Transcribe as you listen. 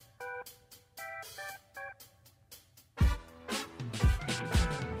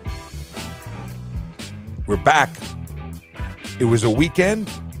We're back. It was a weekend,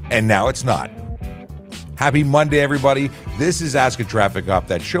 and now it's not. Happy Monday, everybody. This is ASKaTrafficCop,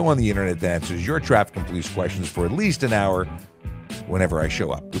 that show on the internet that answers your traffic and police questions for at least an hour whenever I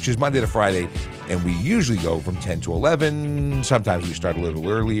show up, which is Monday to Friday, and we usually go from 10 to 11. Sometimes we start a little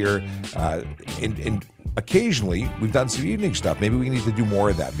earlier, and occasionally we've done some evening stuff. Maybe we need to do more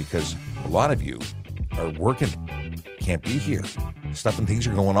of that because a lot of you are working, can't be here. Stuff and things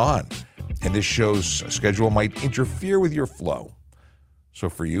are going on, and this show's schedule might interfere with your flow. So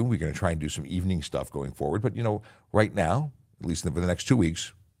for you, we're going to try and do some evening stuff going forward. But, right now, at least for the next 2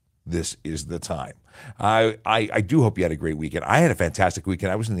 weeks, this is the time. I do hope you had a great weekend. I had a fantastic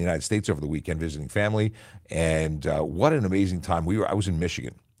weekend. I was in the United States over the weekend visiting family, and what an amazing time. I was in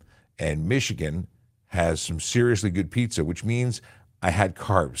Michigan, and Michigan has some seriously good pizza, which means I had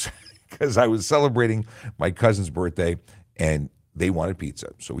carbs because I was celebrating my cousin's birthday, and they wanted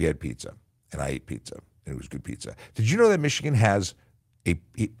pizza. So we had pizza, and I ate pizza, and it was good pizza. Did you know that Michigan has a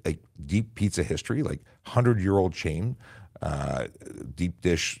deep pizza history, like 100-year-old chain, deep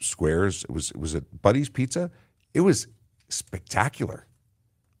dish squares? It was a Buddy's Pizza. It was spectacular.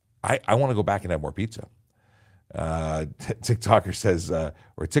 I want to go back and have more pizza. TikToker says, or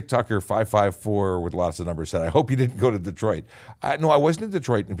TikToker 554 with lots of numbers said, I hope you didn't go to Detroit. No, I wasn't in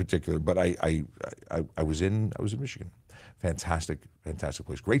Detroit in particular, but I was in Michigan. Fantastic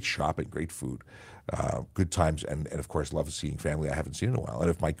place. Great shopping, great food, good times, and of course, love seeing family I haven't seen in a while. And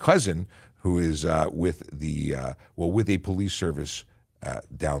if my cousin, who is with a police service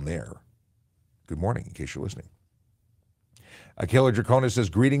down there, good morning, in case you're listening. Kayla Dracona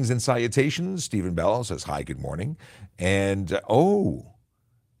says, greetings and salutations. Stephen Bell says, hi, good morning. And,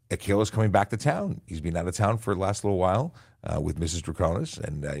 Kayla's coming back to town. He's been out of town for the last little while with Mrs. Draconis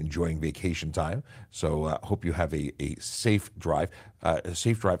and enjoying vacation time. So hope you have a safe drive.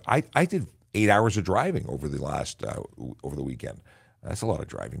 I did 8 hours of driving over the weekend. That's a lot of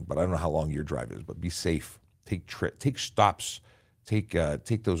driving, but I don't know how long your drive is. But be safe. Take stops. Take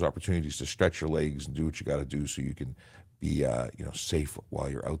those opportunities to stretch your legs and do what you got to do so you can be safe while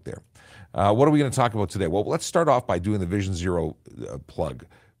you're out there. What are we going to talk about today? Well, let's start off by doing the Vision Zero plug,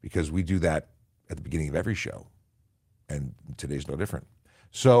 because we do that at the beginning of every show, and today's no different.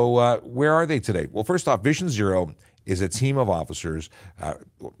 So where are they today? Well, first off, Vision Zero is a team of officers.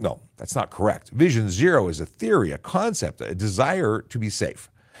 No, that's not correct. Vision Zero is a theory, a concept, a desire to be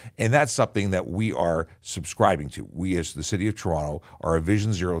safe. And that's something that we are subscribing to. We, as the city of Toronto, are a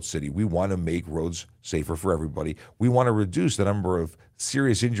Vision Zero city. We want to make roads safer for everybody. We want to reduce the number of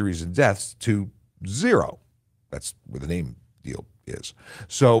serious injuries and deaths to zero. That's where the name deal is.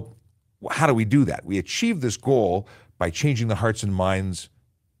 So how do we do that? We achieve this goal by changing the hearts and minds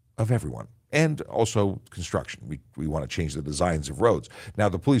of everyone. And also construction. We want to change the designs of roads. Now,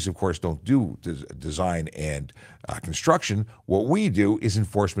 the police, of course, don't do design and construction. What we do is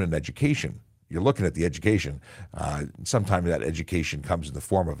enforcement and education. You're looking at the education. Sometimes that education comes in the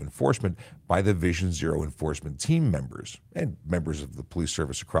form of enforcement by the Vision Zero enforcement team members and members of the police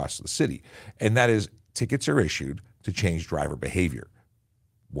service across the city. And that is, tickets are issued to change driver behavior.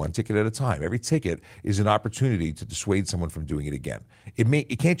 One ticket at a time. Every ticket is an opportunity to dissuade someone from doing it again.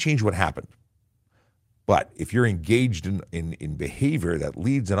 It can't change what happened. But if you're engaged in behavior that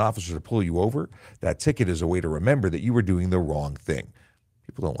leads an officer to pull you over, that ticket is a way to remember that you were doing the wrong thing.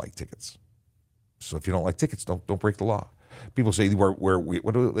 People don't like tickets. So if you don't like tickets, don't break the law. People say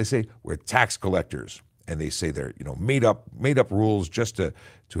what do they say? We're tax collectors. And they say they're made up rules just to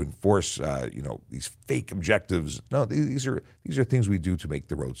enforce these fake objectives. No, these are things we do to make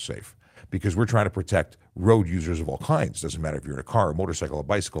the roads safe, because we're trying to protect road users of all kinds. Doesn't matter if you're in a car, a motorcycle, a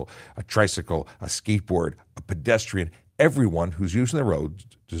bicycle, a tricycle, a skateboard, a pedestrian. Everyone who's using the road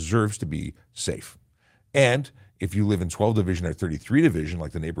deserves to be safe. And if you live in 12 Division or 33 Division,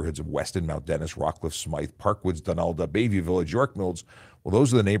 like the neighborhoods of Weston, Mount Dennis, Rockcliffe, Smythe, Parkwoods, Donalda, Bayview Village, York Mills, well,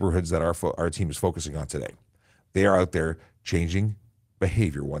 those are the neighborhoods that our team is focusing on today. They are out there changing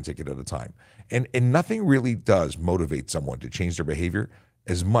behavior one ticket at a time. And nothing really does motivate someone to change their behavior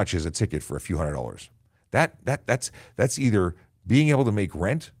as much as a ticket for a few $100s. That's either being able to make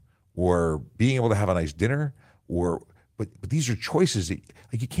rent or being able to have a nice dinner, but these are choices that,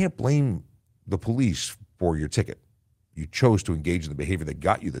 you can't blame the police for your ticket. You chose to engage in the behavior that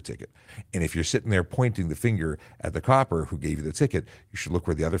got you the ticket. And if you're sitting there pointing the finger at the copper who gave you the ticket, you should look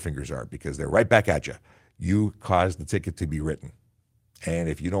where the other fingers are, because they're right back at you. You caused the ticket to be written. And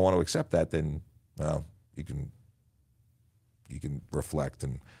if you don't want to accept that, then, well, you can reflect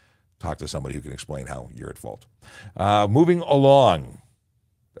and talk to somebody who can explain how you're at fault. Moving along.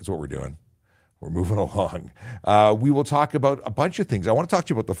 That's what we're doing. We're moving along. We will talk about a bunch of things. I want to talk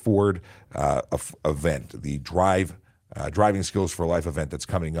to you about the Ford event, the Driving Skills for Life event that's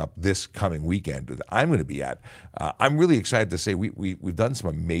coming up this coming weekend that I'm going to be at. I'm really excited to say we've done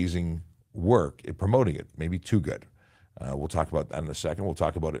some amazing work in promoting it, maybe too good. We'll talk about that in a second. We'll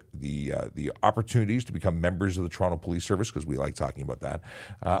talk about the opportunities to become members of the Toronto Police Service, because we like talking about that.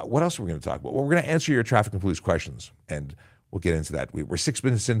 What else are we going to talk about? Well, we're going to answer your traffic and police questions, and we'll get into that. We're 6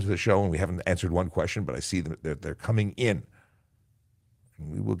 minutes into the show, and we haven't answered one question, but I see them, they're coming in, and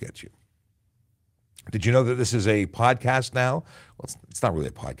we will get you. Did you know that this is a podcast now? Well, it's not really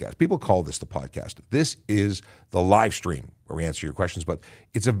a podcast. People call this the podcast. This is the live stream where we answer your questions, but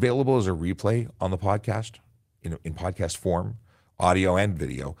it's available as a replay on the podcast, in podcast form, audio and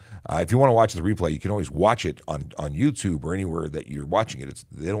video. If you want to watch the replay, you can always watch it on YouTube or anywhere that you're watching it.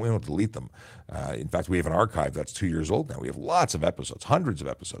 We don't delete them. In fact, we have an archive that's 2 years old now. We have lots of episodes, hundreds of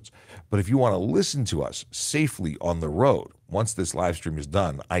episodes. But if you want to listen to us safely on the road, once this live stream is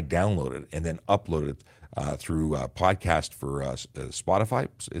done, I download it and then upload it through podcast for Spotify.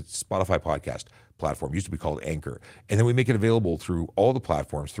 It's Spotify podcast platform. It used to be called Anchor. And then we make it available through all the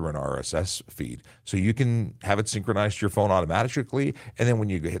platforms through an RSS feed. So you can have it synchronized to your phone automatically. And then when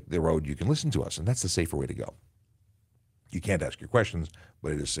you hit the road, you can listen to us. And that's the safer way to go. You can't ask your questions,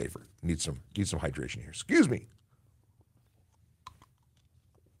 but it is safer. Need some hydration here. Excuse me.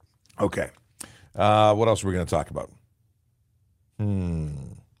 Okay. What else are we going to talk about?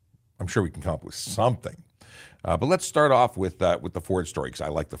 I'm sure we can come up with something. But let's start off with the Ford story, because I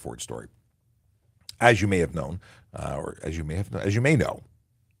like the Ford story. As you may have known, or as you may know,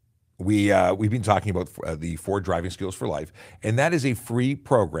 we've been talking about the Ford Driving Skills for Life, and that is a free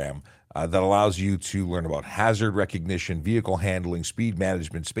program that allows you to learn about hazard recognition, vehicle handling, speed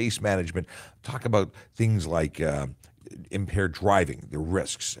management, space management. Talk about things like impaired driving, the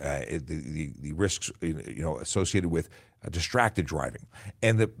risks, the risks associated with distracted driving,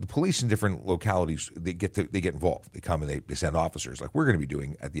 and the police in different localities they get involved. They come and they send officers, like we're going to be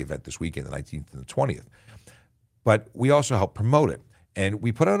doing at the event this weekend, the 19th and the 20th. But we also help promote it, and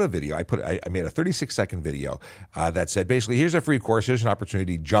we put out a video. I made a 36-second video that said basically, here's a free course, here's an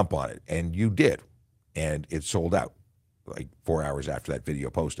opportunity, jump on it, and you did, and it sold out like 4 hours after that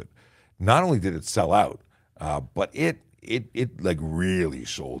video posted. Not only did it sell out, but it like really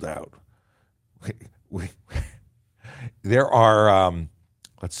sold out. There are,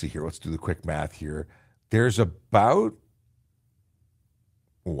 let's see here. Let's do the quick math here. There's about,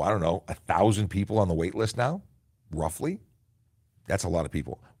 I don't know, 1,000 people on the wait list now, roughly. That's a lot of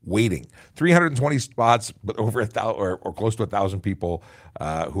people waiting. 320 spots, but over 1,000 or close to 1,000 people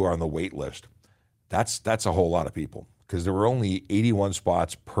who are on the wait list. That's a whole lot of people, because there were only 81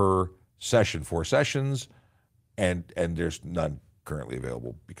 spots per session, 4 sessions, and there's none currently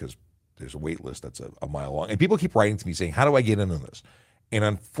available because there's a wait list that's a mile long. And people keep writing to me saying, how do I get in on this? And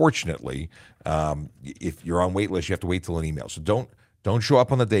unfortunately, if you're on wait list, you have to wait till an email. So don't show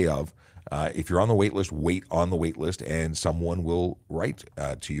up on the day of. If you're on the wait list, wait on the wait list, and someone will write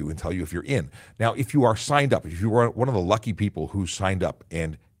to you and tell you if you're in. Now, if you are signed up, if you are one of the lucky people who signed up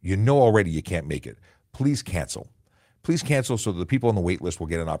and you know already you can't make it, please cancel. Please cancel so that the people on the wait list will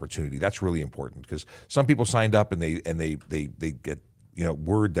get an opportunity. That's really important, because some people signed up and they get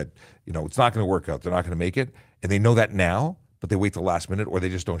word that it's not going to work out. They're not going to make it, and they know that now, but they wait till the last minute, or they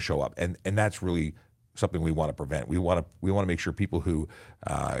just don't show up, and that's really something we want to prevent. We want to make sure people who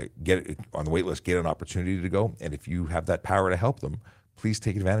get on the wait list get an opportunity to go, and if you have that power to help them, please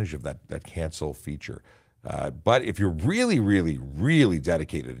take advantage of that cancel feature. But if you're really, really, really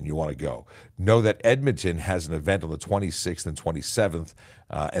dedicated and you want to go, know that Edmonton has an event on the 26th and 27th,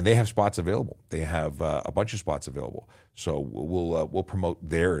 and they have spots available. They have a bunch of spots available. So we'll promote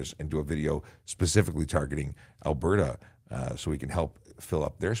theirs and do a video specifically targeting Alberta, so we can help fill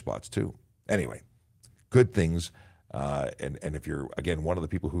up their spots too. Anyway, good things. And if you're, again, one of the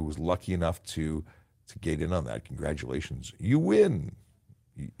people who was lucky enough to get in on that, congratulations. You win.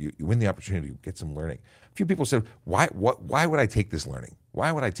 You win the opportunity to get some learning. A few people said, why would I take this learning?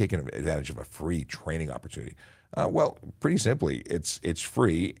 Why would I take advantage of a free training opportunity? Well, pretty simply, it's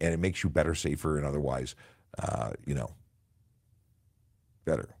free, and it makes you better, safer, and otherwise,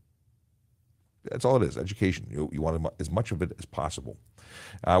 better. That's all it is, education. You want as much of it as possible.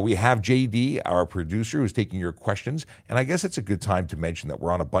 We have JD, our producer, who's taking your questions, and I guess it's a good time to mention that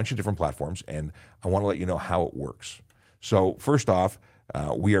we're on a bunch of different platforms, and I want to let you know how it works. So first off,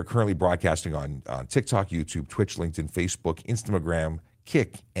 we are currently broadcasting on TikTok, YouTube, Twitch, LinkedIn, Facebook, Instagram,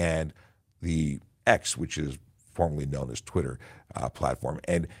 Kick, and the X, which is formerly known as Twitter platform.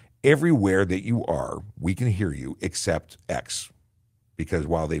 And everywhere that you are, we can hear you except X, because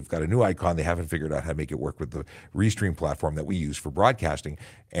while they've got a new icon, they haven't figured out how to make it work with the Restream platform that we use for broadcasting,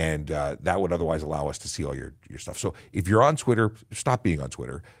 and that would otherwise allow us to see all your stuff. So if you're on Twitter, stop being on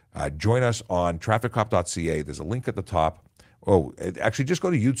Twitter. Join us on TrafficCop.ca. There's a link at the top. Oh, actually, just go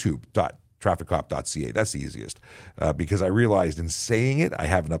to YouTube.TrafficCop.ca. That's the easiest, because I realized in saying it, I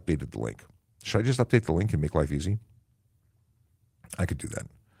haven't updated the link. Should I just update the link and make life easy? I could do that.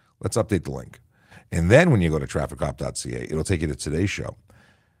 Let's update the link. And then when you go to TrafficCop.ca, it'll take you to today's show.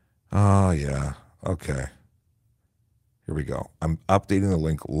 Oh, yeah. Okay. Here we go. I'm updating the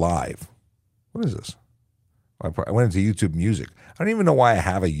link live. What is this? I went into YouTube Music. I don't even know why I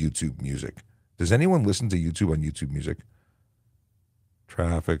have a YouTube Music. Does anyone listen to YouTube on YouTube Music?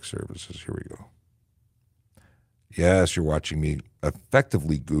 Traffic services. Here we go. Yes, you're watching me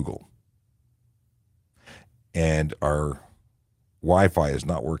effectively Google. And our Wi-Fi is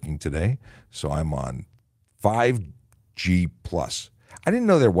not working today, so I'm on 5G plus. I didn't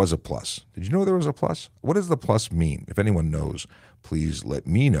know there was a plus. Did you know there was a plus? What does the plus mean? If anyone knows, please let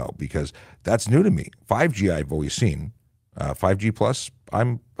me know, because that's new to me. 5G I've always seen. 5G plus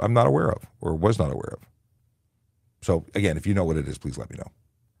I'm not aware of, or was not aware of. So again, if you know what it is, please let me know.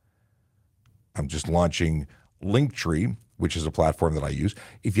 I'm just launching Linktree, which is a platform that I use.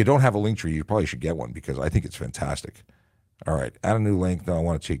 If you don't have a Linktree, you probably should get one, because I think it's fantastic. All right, add a new link. No, I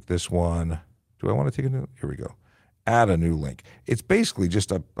want to take this one. Do I want to take a new? Here we go. Add a new link. It's basically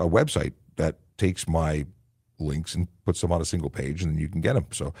just a website that takes my links and puts them on a single page, and then you can get them.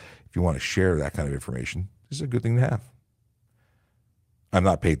 So if you want to share that kind of information, this is a good thing to have. I'm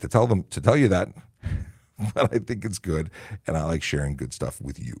not paid to tell you that, but I think it's good, and I like sharing good stuff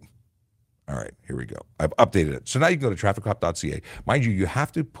with you. All right, here we go. I've updated it. So now you can go to TrafficCop.ca. Mind you, you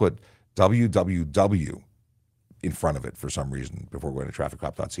have to put www in front of it for some reason before going to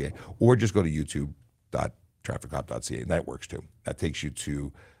TrafficCop.ca, or just go to YouTube.TrafficCop.ca, and that works too. That takes you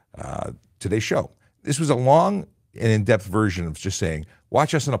to today's show. This was a long and in-depth version of just saying,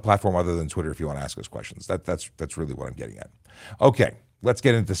 watch us on a platform other than Twitter if you want to ask us questions. That's really what I'm getting at. Okay, let's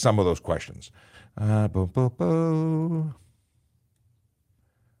get into some of those questions.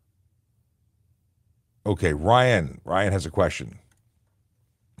 Okay, Ryan has a question.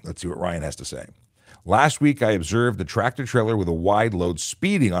 Let's see what Ryan has to say. Last week, I observed a tractor trailer with a wide load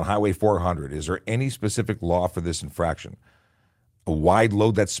speeding on Highway 400. Is there any specific law for this infraction? A wide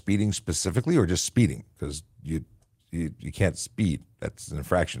load that's speeding specifically, or just speeding? Because you can't speed. That's an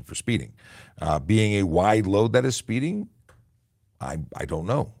infraction for speeding. Being a wide load that is speeding, I don't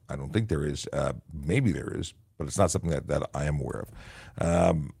know. I don't think there is. Maybe there is, but it's not something that I am aware of.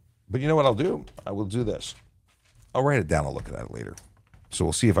 But you know what I'll do? I will do this. I'll write it down. I'll look at it later. So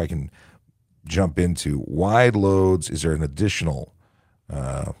we'll see if I can jump into wide loads. Is there an additional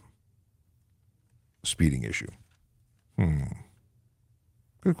speeding issue?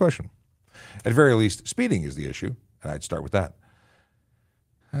 Good question. At very least, speeding is the issue, and I'd start with that.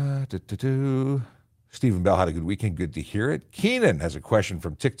 Stephen Bell had a good weekend. Good to hear it. Keenan has a question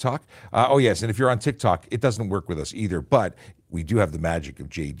from TikTok. Oh, yes, and if you're on TikTok, it doesn't work with us either, but we do have the magic of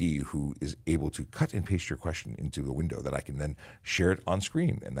JD, who is able to cut and paste your question into the window that I can then share it on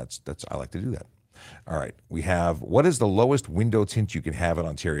screen, and that's I like to do that. All right, we have, what is the lowest window tint you can have in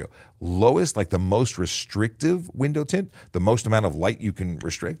Ontario? Lowest, like the most restrictive window tint, the most amount of light you can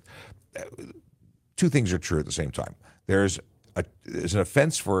restrict? Two things are true at the same time. There's an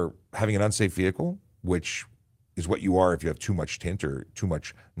offense for having an unsafe vehicle, which is what you are if you have too much tint or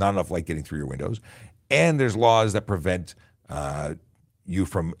not enough light getting through your windows. And there's laws that prevent you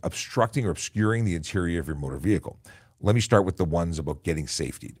from obstructing or obscuring the interior of your motor vehicle. Let me start with the ones about getting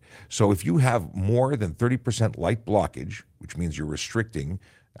safety. So if you have more than 30% light blockage, which means you're restricting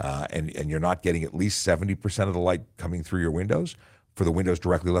and you're not getting at least 70% of the light coming through your windows, for the windows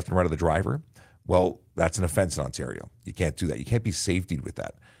directly left and right of the driver, well, that's an offense in Ontario. You can't do that. You can't be safetied with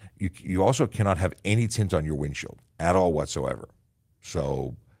that. You also cannot have any tint on your windshield at all whatsoever.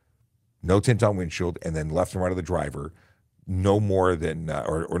 So no tint on windshield, and then left and right of the driver, no more than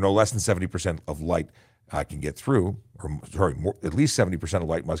or no less than 70% of light can get through, at least 70% of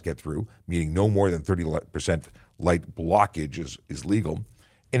light must get through, meaning no more than 30% light blockage is legal.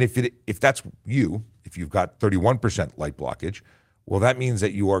 And if that's you, if you've got 31% light blockage, well, that means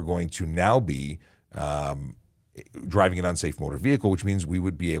that you are going to now be driving an unsafe motor vehicle, which means we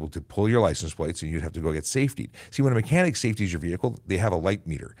would be able to pull your license plates and you'd have to go get safetied. See, when a mechanic safeties your vehicle, they have a light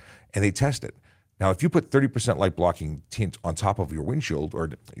meter and they test it. Now, if you put 30% light blocking tint on top of your windshield, or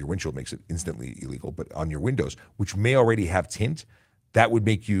your windshield makes it instantly illegal, but on your windows, which may already have tint, that would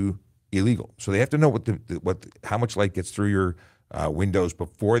make you illegal. So they have to know how much light gets through your windows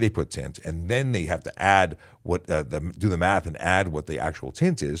before they put tint, and then they have to add do the math and add what the actual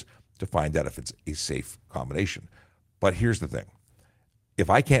tint is to find out if it's a safe combination. But here's the thing. If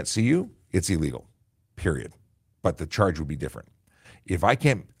I can't see you, it's illegal, period. But the charge would be different. If I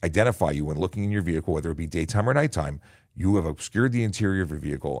can't identify you when looking in your vehicle, whether it be daytime or nighttime, you have obscured the interior of your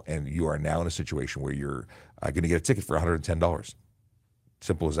vehicle, and you are now in a situation where you're going to get a ticket for $110.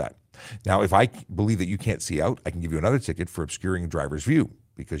 Simple as that. Now, if I believe that you can't see out, I can give you another ticket for obscuring a driver's view,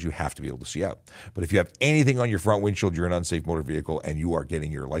 because you have to be able to see out. But if you have anything on your front windshield, you're an unsafe motor vehicle, and you are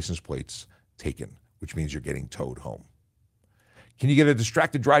getting your license plates taken, which means you're getting towed home. Can you get a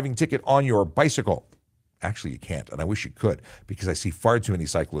distracted driving ticket on your bicycle? Actually, you can't, and I wish you could, because I see far too many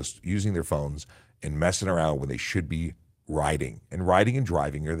cyclists using their phones and messing around when they should be riding. And riding and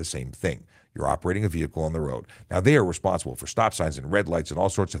driving are the same thing. You're operating a vehicle on the road. Now, they are responsible for stop signs and red lights and all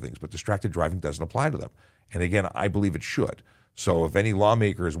sorts of things, but distracted driving doesn't apply to them. And again, I believe it should. So if any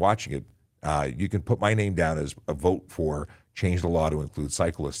lawmaker is watching it, you can put my name down as a vote for change the law to include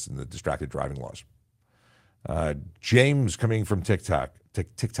cyclists in the distracted driving laws. James coming from TikTok. I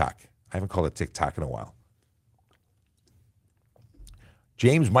haven't called it TikTok in a while.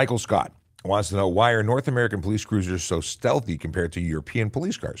 James Michael Scott wants to know, why are North American police cruisers so stealthy compared to European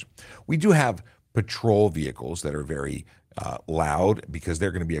police cars? We do have patrol vehicles that are very loud, because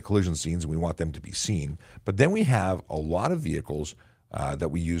they're going to be at collision scenes and we want them to be seen. But then we have a lot of vehicles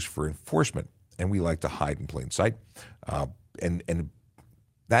that we use for enforcement, and we like to hide in plain sight. And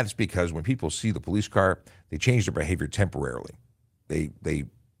that's because when people see the police car, they change their behavior temporarily. They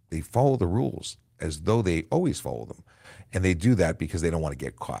follow the rules as though they always follow them. And they do that because they don't want to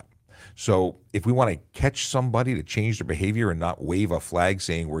get caught. So if we want to catch somebody to change their behavior and not wave a flag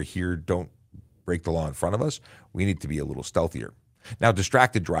saying we're here, don't break the law in front of us, we need to be a little stealthier. Now,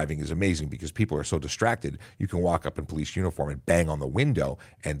 distracted driving is amazing, because people are so distracted. You can walk up in police uniform and bang on the window,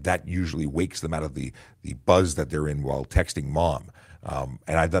 and that usually wakes them out of the buzz that they're in while texting mom. And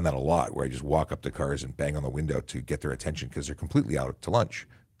I've done that a lot, where I just walk up to cars and bang on the window to get their attention, because they're completely out to lunch,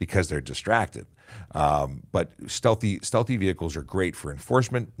 because they're distracted. But stealthy vehicles are great for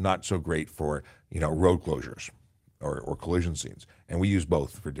enforcement, not so great for road closures or collision scenes. And we use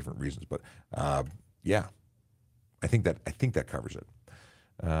both for different reasons. But yeah, I think that covers it.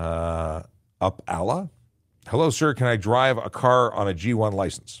 Up Allah, hello sir, can I drive a car on a G1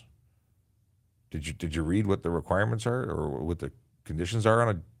 license? Did you read what the requirements are, or what the conditions are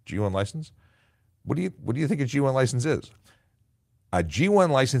on a G1 license? What do you think a G1 license is? A G1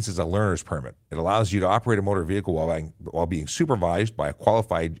 license is a learner's permit. It allows you to operate a motor vehicle while being supervised by a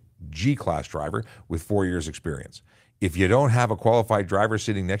qualified G-class driver with 4 years experience. If you don't have a qualified driver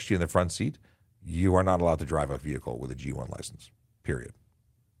sitting next to you in the front seat, you are not allowed to drive a vehicle with a G1 license, period.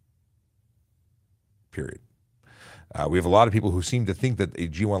 We have a lot of people who seem to think that a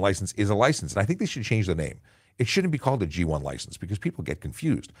G1 license is a license, and I think they should change the name. It shouldn't be called a G1 license, because people get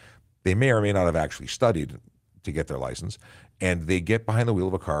confused. They may or may not have actually studied to get their license, and they get behind the wheel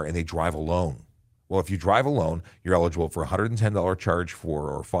of a car and they drive alone. Well, if you drive alone, you're eligible for a $110 charge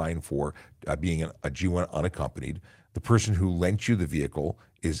or fine for being a G1 unaccompanied. The person who lent you the vehicle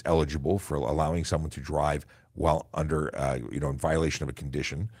is eligible for allowing someone to drive while under, in violation of a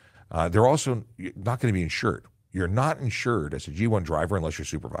condition. They're also not going to be insured. You're not insured as a G1 driver unless you're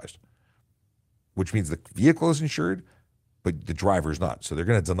supervised, which means the vehicle is insured, but the driver is not. So they're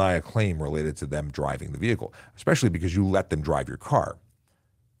going to deny a claim related to them driving the vehicle, especially because you let them drive your car.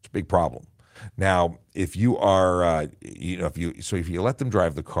 It's a big problem. Now, if you are, if you let them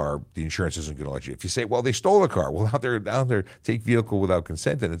drive the car, the insurance isn't going to let you. If you say, well, they stole the car, well, out there take vehicle without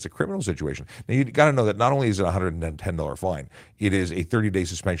consent, and it's a criminal situation. Now, you got to know that not only is it a $110 fine, it is a 30-day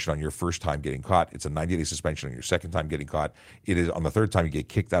suspension on your first time getting caught. It's a 90-day suspension on your second time getting caught. It is on the third time you get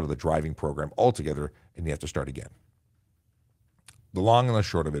kicked out of the driving program altogether, and you have to start again. The long and the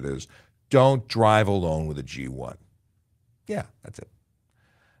short of it is, don't drive alone with a G1. Yeah, that's it.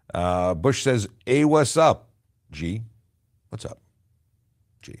 Bush says, hey, what's up, G? What's up,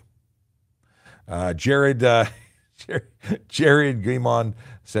 G? Jared Guimond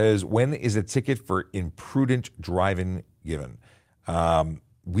says, when is a ticket for imprudent driving given?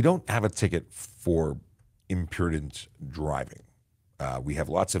 We don't have a ticket for imprudent driving. We have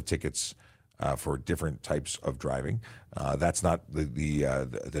lots of tickets for different types of driving. That's not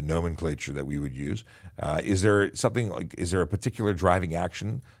the nomenclature that we would use. Is there a particular driving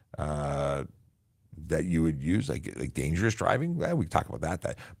action that you would use, like dangerous driving? Well, we talk about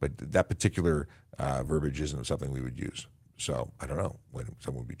that, but that particular verbiage isn't something we would use. So I don't know when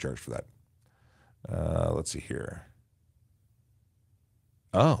someone would be charged for that. Let's see here.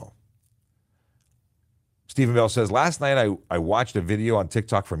 Oh. Stephen Bell says, last night I watched a video on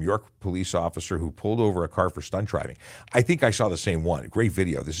TikTok from York police officer who pulled over a car for stunt driving. I think I saw the same one. Great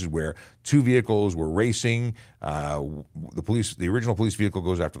video. This is where two vehicles were racing. The original police vehicle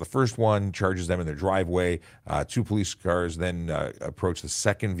goes after the first one, charges them in their driveway. Two police cars then approach the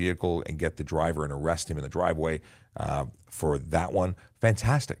second vehicle and get the driver and arrest him in the driveway for that one.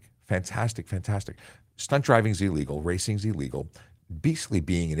 Fantastic. Stunt driving is illegal. Racing is illegal. Basically,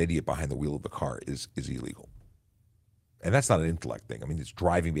 being an idiot behind the wheel of the car is illegal. And that's not an intellect thing. I mean, it's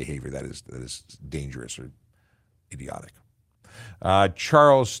driving behavior that is dangerous or idiotic.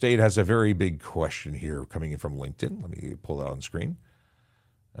 Charles State has a very big question here coming in from LinkedIn. Let me pull that on the screen.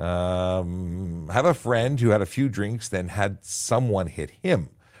 Have a friend who had a few drinks, then had someone hit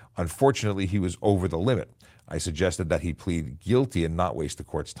him. Unfortunately, he was over the limit. I suggested that he plead guilty and not waste the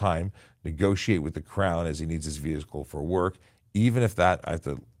court's time, negotiate with the Crown as he needs his vehicle for work, even if that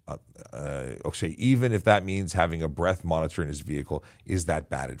even if that means having a breath monitor in his vehicle. Is that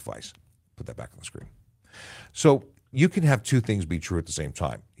bad advice? Put that back on the screen. So you can have two things be true at the same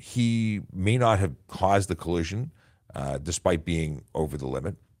time. He may not have caused the collision despite being over the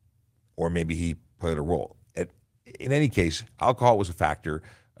limit, or maybe he played a role. In any case, alcohol was a factor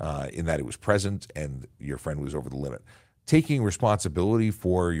in that it was present and your friend was over the limit. Taking responsibility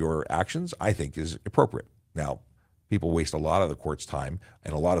for your actions, I think, is appropriate. Now, people waste a lot of the court's time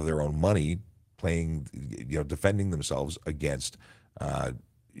and a lot of their own money defending themselves against,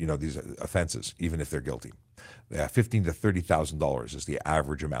 these offenses, even if they're guilty. $15,000 to $30,000 is the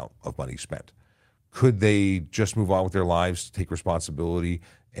average amount of money spent. Could they just move on with their lives, take responsibility,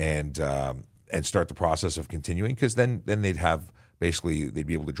 and start the process of continuing? Because then they'd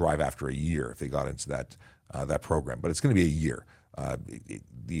be able to drive after a year if they got into that program. But it's going to be a year.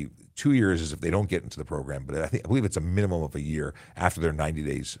 The 2 years is if they don't get into the program, but I believe it's a minimum of a year. After their 90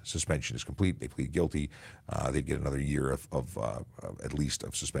 days suspension is complete, they plead guilty, they get another year of at least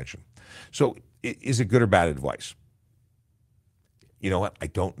of suspension. So is it good or bad advice? You know what? I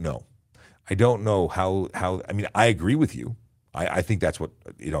don't know. I don't know how I mean, I agree with you. I think that's what,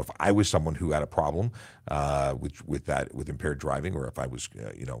 if I was someone who had a problem with impaired driving, or if I was,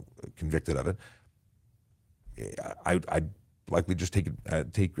 convicted of it, I'd likely just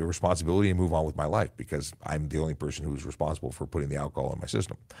take responsibility and move on with my life, because I'm the only person who's responsible for putting the alcohol in my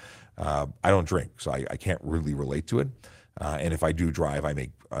system. I don't drink, so I can't really relate to it. And if I do drive, I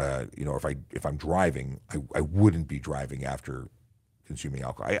make, if I'm driving, I wouldn't be driving after consuming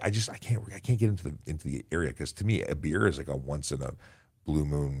alcohol. I can't get into the area, because to me a beer is like a once in a blue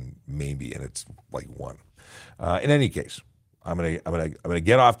moon maybe, and it's like one. In any case, I'm gonna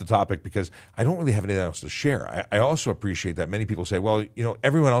get off the topic because I don't really have anything else to share. I also appreciate that many people say, well,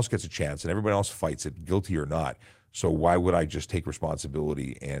 everyone else gets a chance and everyone else fights it, guilty or not. So why would I just take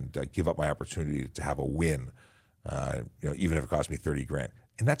responsibility and give up my opportunity to have a win? Even if it cost me $30,000.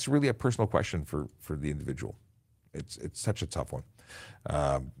 And that's really a personal question for the individual. It's such a tough one.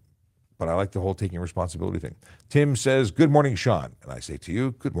 But I like the whole taking responsibility thing. Tim says, good morning, Sean. And I say to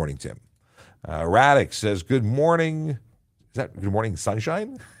you, good morning, Tim. Radix says, good morning. Is that good morning,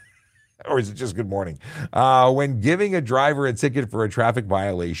 sunshine? Or is it just good morning? When giving a driver a ticket for a traffic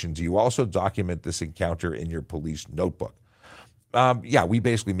violation, do you also document this encounter in your police notebook? Yeah, we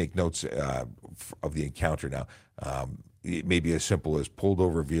basically make notes of the encounter now. It may be as simple as pulled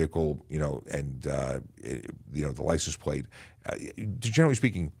over vehicle, and the license plate. Generally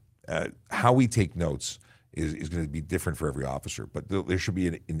speaking, how we take notes is going to be different for every officer. But there should be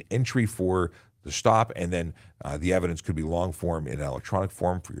an entry for the stop, and then the evidence could be long form in an electronic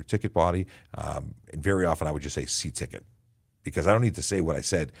form for your ticket body. And very often I would just say "see ticket," because I don't need to say what I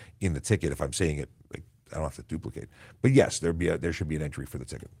said in the ticket. If I'm saying it, I don't have to duplicate. But yes, there should be an entry for the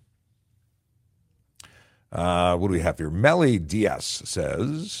ticket. What do we have here? Melly DS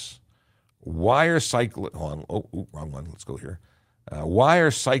says, why are cyclists, hold on, wrong one, let's go here. Why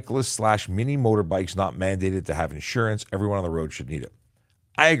are cyclists / mini motorbikes not mandated to have insurance? Everyone on the road should need it.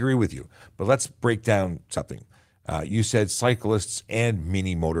 I agree with you, but let's break down something. You said cyclists and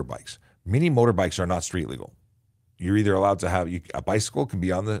mini motorbikes. Mini motorbikes are not street legal. You're either allowed to have, a bicycle can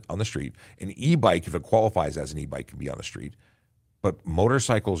be on the street. An e-bike, if it qualifies as an e-bike, can be on the street. But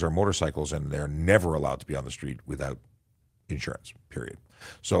motorcycles are motorcycles, and they're never allowed to be on the street without insurance, period.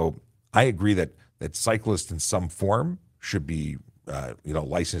 So I agree that cyclists in some form should be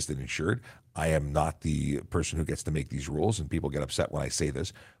licensed and insured. I am not the person who gets to make these rules, and people get upset when I say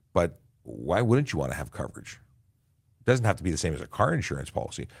this, but why wouldn't you want to have coverage? It doesn't have to be the same as a car insurance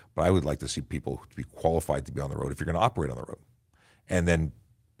policy, but I would like to see people to be qualified to be on the road if you're going to operate on the road. And then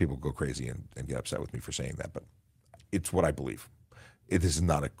people go crazy and get upset with me for saying that, but it's what I believe. That's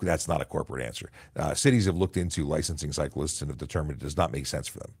not a corporate answer. Cities have looked into licensing cyclists and have determined it does not make sense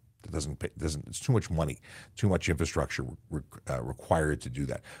for them. It's too much money, too much infrastructure required to do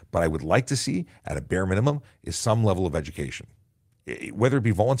that. But I would like to see, at a bare minimum, is some level of education. Whether it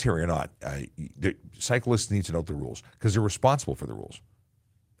be voluntary or not, the cyclists need to know the rules because they're responsible for the rules.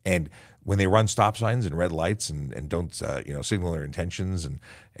 And when they run stop signs and red lights and don't signal their intentions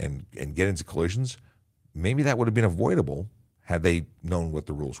and get into collisions, maybe that would have been avoidable had they known what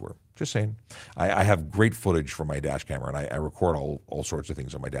the rules were. Just saying. I have great footage from my dash camera, and I record all sorts of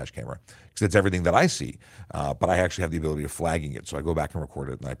things on my dash camera because it's everything that I see. But I actually have the ability of flagging it, so I go back and record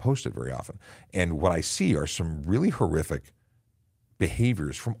it, and I post it very often. And what I see are some really horrific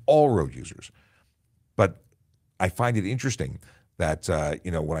behaviors from all road users. But I find it interesting that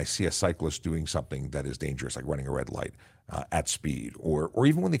when I see a cyclist doing something that is dangerous, like running a red light at speed, or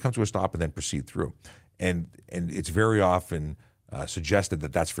even when they come to a stop and then proceed through, and it's very often suggested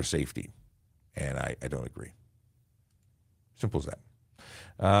that that's for safety, and I don't agree. Simple as that.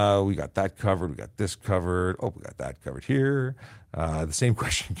 We got that covered. We got this covered. Oh, we got that covered here. The same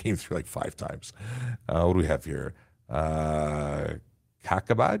question came through like 5 times. What do we have here? Kakabaj.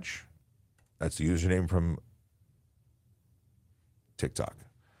 That's the username from TikTok.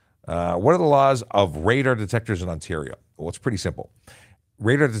 What are the laws of radar detectors in Ontario? Well, it's pretty simple.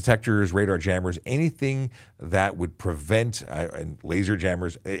 Radar detectors, radar jammers, anything that would prevent, and laser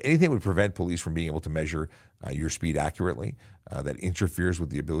jammers, anything that would prevent police from being able to measure your speed accurately, that interferes with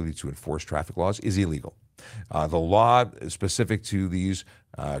the ability to enforce traffic laws, is illegal. The law specific to these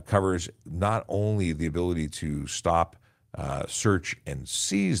covers not only the ability to stop, search, and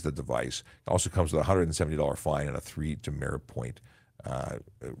seize the device, it also comes with a $170 fine and a 3 demerit point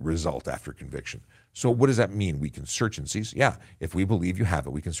result after conviction. So what does that mean? We can search and seize? Yeah, if we believe you have it,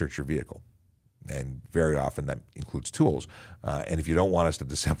 we can search your vehicle. And very often that includes tools. And if you don't want us to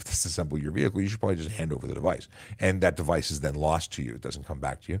disassemble your vehicle, you should probably just hand over the device. And that device is then lost to you. It doesn't come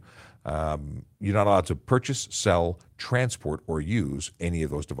back to you. You're not allowed to purchase, sell, transport, or use any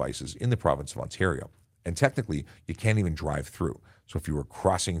of those devices in the province of Ontario. And technically, you can't even drive through. So if you were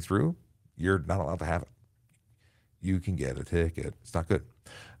crossing through, you're not allowed to have it. You can get a ticket. It's not good.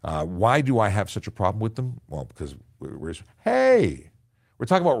 Why do I have such a problem with them? Well, because we're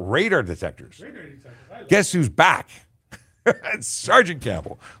talking about radar detectors. Radar detectors. Guess who's back? It's Sergeant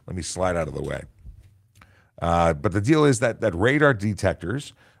Campbell. Let me slide out of the way. But the deal is that radar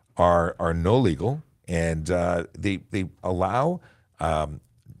detectors are no legal, and they allow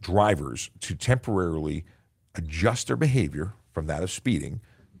drivers to temporarily adjust their behavior from that of speeding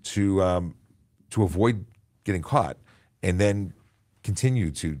to avoid getting caught, and then continue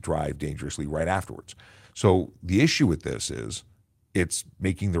to drive dangerously right afterwards. So the issue with this is it's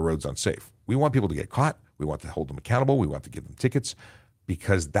making the roads unsafe. We want people to get caught. We want to hold them accountable. We want to give them tickets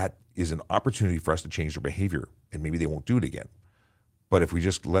because that is an opportunity for us to change their behavior, and maybe they won't do it again. But if we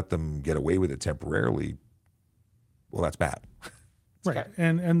just let them get away with it temporarily, well, that's bad. Right,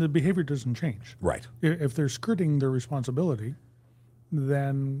 and the behavior doesn't change. Right. If they're skirting their responsibility,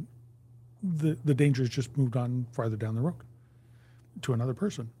 then the danger has just moved on farther down the road to another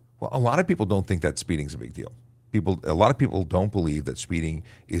person. Well, a lot of people don't think that speeding's a big deal. A lot of people don't believe that speeding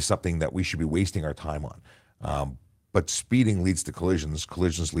is something that we should be wasting our time on. But speeding leads to collisions.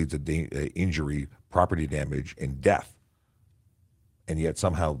 Collisions lead to injury, property damage, and death. And yet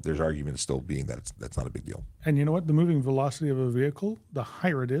somehow there's arguments still being that that's not a big deal. And you know what? The moving velocity of a vehicle, the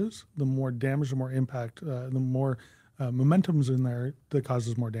higher it is, the more damage, the more impact, the more momentum's in there that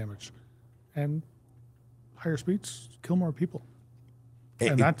causes more damage. And higher speeds kill more people.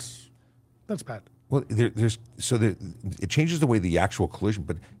 And that's bad. Well, it changes the way the actual collision,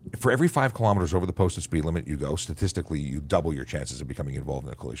 but for every 5 kilometers over the posted speed limit you go, statistically, you double your chances of becoming involved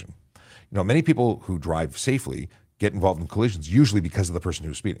in a collision. Many people who drive safely get involved in collisions, usually because of the person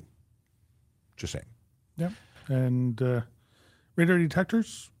who's speeding. Just saying. Yeah. And radar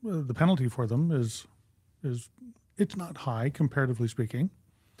detectors, the penalty for them is it's not high, comparatively speaking,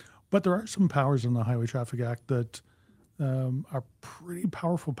 but there are some powers in the Highway Traffic Act that are pretty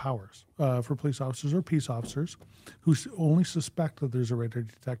powerful powers for police officers or peace officers who only suspect that there's a radar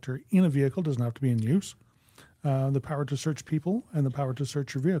detector in a vehicle, doesn't have to be in use, the power to search people and the power to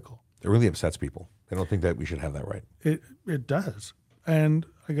search your vehicle. It really upsets people. They don't think that we should have that right. It does. And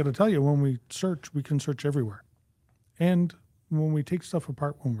I got to tell you, when we search, we can search everywhere. And when we take stuff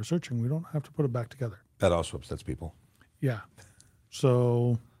apart when we're searching, we don't have to put it back together. That also upsets people. Yeah.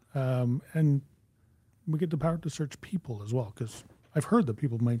 So, and we get the power to search people as well, because I've heard that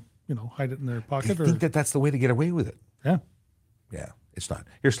people might, hide it in their pocket. I think that's the way to get away with it. Yeah. Yeah, it's not.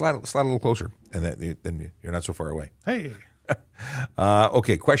 Here, slide a little closer, and then you're not so far away. Hey.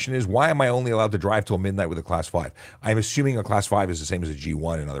 Okay, question is, why am I only allowed to drive till midnight with a Class 5? I'm assuming a Class 5 is the same as a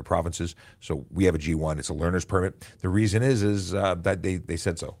G1 in other provinces. So we have a G1. It's a learner's permit. The reason is that they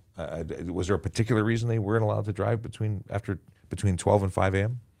said so. Was there a particular reason they weren't allowed to drive between 12 and 5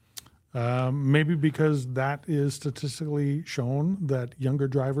 a.m.? Maybe because that is statistically shown that younger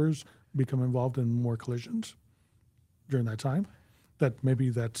drivers become involved in more collisions during that time. That maybe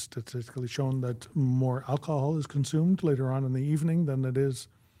that's statistically shown that more alcohol is consumed later on in the evening than it is,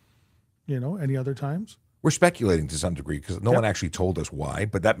 any other times. We're speculating to some degree because no one actually told us why,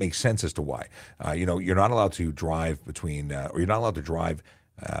 but that makes sense as to why. You're not allowed to drive or you're not allowed to drive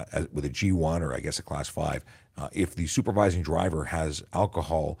with a G1 or I guess a Class 5 if the supervising driver has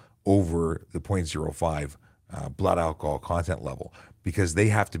alcohol over the 0.05 blood alcohol content level, because they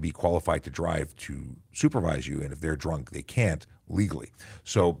have to be qualified to drive to supervise you, and if they're drunk, they can't legally.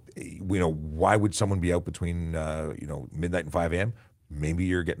 So, why would someone be out between midnight and 5 a.m.? Maybe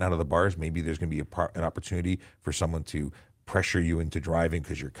you're getting out of the bars. Maybe there's going to be an opportunity for someone to pressure you into driving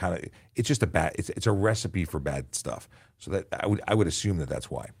because you're it's just it's a recipe for bad stuff. So that I would assume that's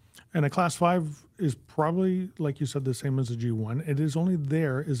why. And a Class 5 is probably, like you said, the same as a G1. It is only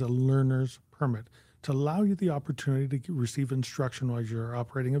there as a learner's permit to allow you the opportunity to receive instruction while you're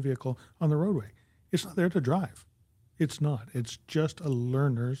operating a vehicle on the roadway. It's not there to drive. It's not. It's just a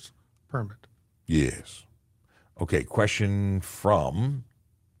learner's permit. Yes. Okay, question from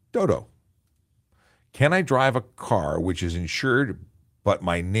Dodo. Can I drive a car which is insured, but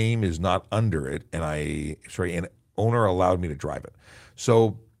my name is not under it, and an owner allowed me to drive it?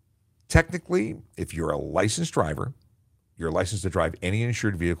 So technically, if you're a licensed driver, you're licensed to drive any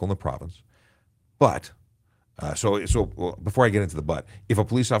insured vehicle in the province. But, before I get into the but, if a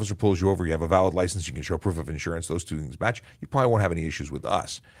police officer pulls you over, you have a valid license, you can show proof of insurance, those two things match, you probably won't have any issues with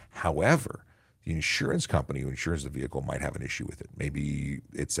us. However, the insurance company who insures the vehicle might have an issue with it. Maybe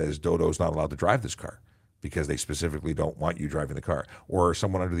it says Dodo's not allowed to drive this car because they specifically don't want you driving the car. Or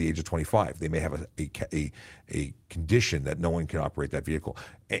someone under the age of 25, they may have a condition that no one can operate that vehicle.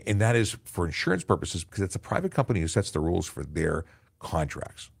 And that is for insurance purposes because it's a private company who sets the rules for their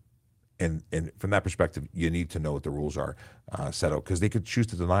contracts. And from that perspective, you need to know what the rules are set out because they could choose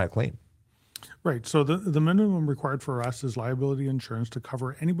to deny a claim. Right. So the minimum required for us is liability insurance to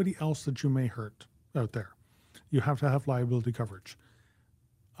cover anybody else that you may hurt out there. You have to have liability coverage.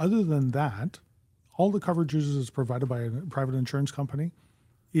 Other than that, all the coverages is provided by a private insurance company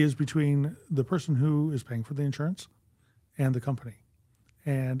is between the person who is paying for the insurance and the company.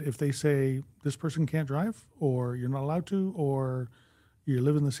 And if they say this person can't drive or you're not allowed to, or you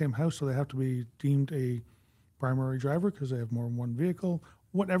live in the same house, so they have to be deemed a primary driver because they have more than one vehicle,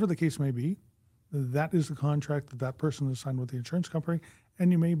 whatever the case may be, that is the contract that person has signed with the insurance company,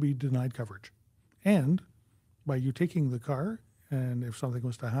 and you may be denied coverage. And by you taking the car, and if something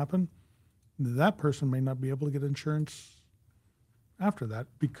was to happen, that person may not be able to get insurance after that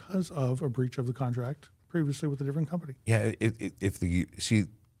because of a breach of the contract previously with a different company. Yeah,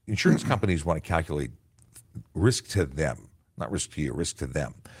 insurance companies want to calculate risk to them, not risk to you, risk to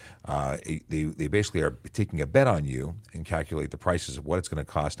them. They basically are taking a bet on you and calculate the prices of what it's going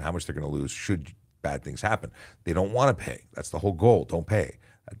to cost and how much they're going to lose should bad things happen. They don't want to pay. That's the whole goal. Don't pay.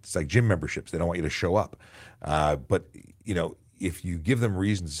 It's like gym memberships. They don't want you to show up. But if you give them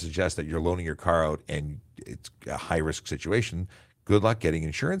reason to suggest that you're loaning your car out and it's a high-risk situation, good luck getting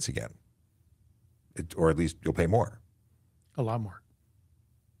insurance again. Or at least you'll pay more. A lot more.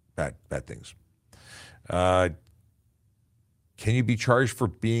 Bad things. Can you be charged for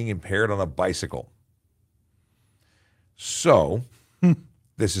being impaired on a bicycle? So,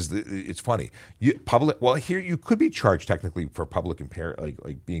 it's funny. Here you could be charged technically for public impair,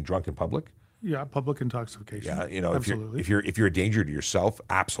 like being drunk in public. Yeah, public intoxication. Yeah, absolutely. if you're a danger to yourself,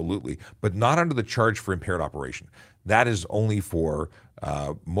 absolutely, but not under the charge for impaired operation. That is only for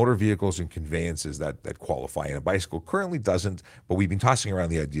motor vehicles and conveyances that qualify, and a bicycle currently doesn't. But we've been tossing around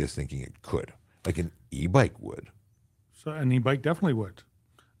the idea, thinking it could, like an e-bike would. So an e-bike definitely would.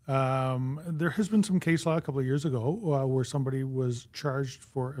 There has been some case law a couple of years ago where somebody was charged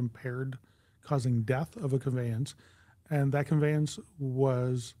for impaired causing death of a conveyance, and that conveyance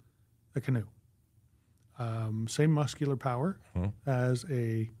was a canoe. Same muscular power as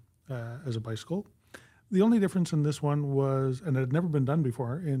a bicycle. The only difference in this one was, and it had never been done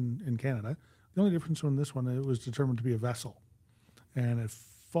before in Canada, the only difference in this one, it was determined to be a vessel. And it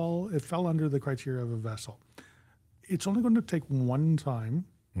fell under the criteria of a vessel. It's only going to take one time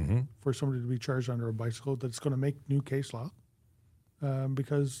for somebody to be charged under a bicycle that's going to make new case law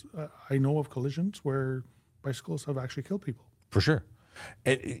because I know of collisions where bicycles have actually killed people. For sure.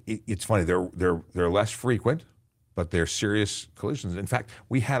 It's funny. They're less frequent, but they're serious collisions. In fact,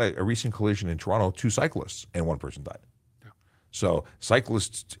 we had a recent collision in Toronto, 2 cyclists, and 1 person died. Yeah. So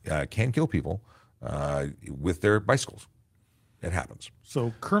cyclists can kill people with their bicycles. It happens.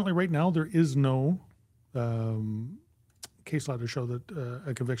 So currently, right now, there is no case law to show that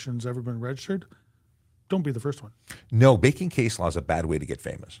a conviction's ever been registered. Don't be the first one. No, making case law is a bad way to get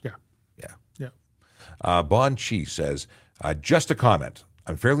famous. Yeah. Yeah. Bon Chi says, just a comment.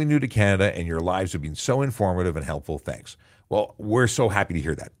 I'm fairly new to Canada, and your lives have been so informative and helpful. Thanks. Well, we're so happy to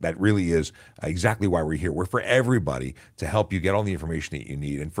hear that. That really is exactly why we're here. We're for everybody to help you get all the information that you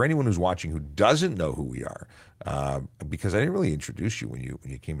need. And for anyone who's watching who doesn't know who we are, because I didn't really introduce you when you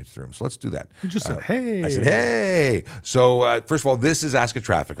came into the room. So let's do that. You just said, hey. I said, hey. So first of all, this is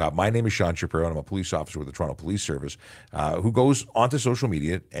ASKaTrafficCop. My name is Sean Shapiro, and I'm a police officer with the Toronto Police Service who goes onto social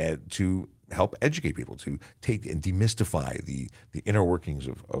media to help educate people, to take and demystify the inner workings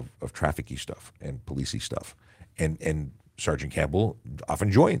of trafficy stuff and policey stuff. And Sergeant Campbell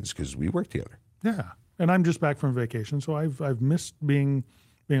often joins because we work together. Yeah, and I'm just back from vacation, so I've missed being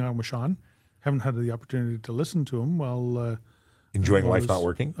on with Sean. Haven't had the opportunity to listen to him while enjoying life not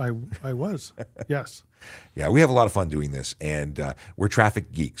working. I was, yes. Yeah, we have a lot of fun doing this, and we're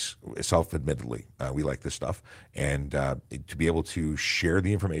traffic geeks, self-admittedly. We like this stuff, and to be able to share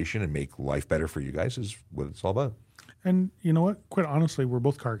the information and make life better for you guys is what it's all about. And you know what? Quite honestly, we're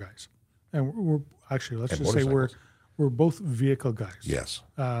both car guys, and we're actually let's And just say motorcycles. we're both vehicle guys. Yes.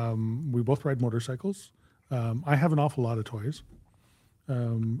 We both ride motorcycles. I have an awful lot of toys,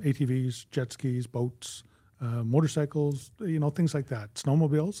 ATVs, jet skis, boats, motorcycles, things like that,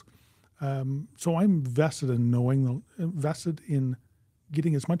 snowmobiles. So I'm vested in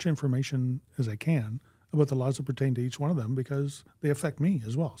getting as much information as I can about the laws that pertain to each one of them because they affect me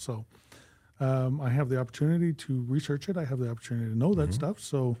as well. So I have the opportunity to research it. I have the opportunity to know that stuff.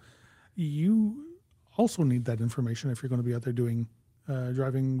 So you also need that information if you're going to be out there doing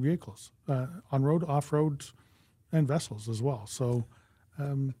driving vehicles on road, off road, and vessels as well. So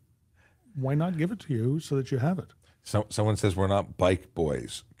why not give it to you so that you have it? Someone says we're not bike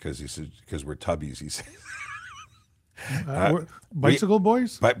boys because we're tubbies. He says. Bicycle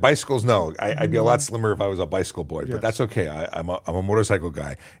boys? Bicycles, no. I'd be a lot slimmer if I was a bicycle boy, Yes. but that's okay. I'm a motorcycle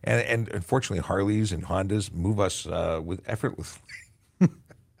guy, and unfortunately, Harleys and Hondas move us with effortlessly.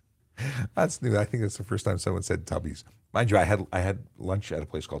 That's new. I think that's the first time someone said tubbies. Mind you, I had lunch at a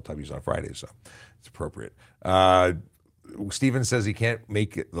place called Tubbies on Friday, so it's appropriate. Steven says he can't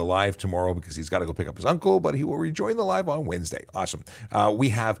make it the live tomorrow because he's got to go pick up his uncle, but he will rejoin the live on Wednesday. Awesome. We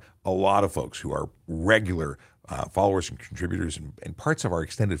have a lot of folks who are regular followers and contributors and parts of our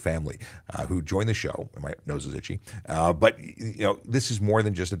extended family who join the show. My nose is itchy, but this is more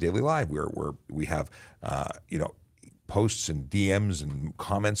than just a daily live. We have posts and DMs and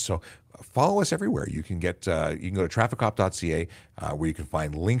comments. So follow us everywhere. You can go to trafficcop.ca where you can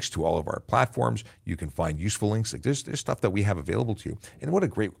find links to all of our platforms. You can find useful links. Like there's stuff that we have available to you. And what a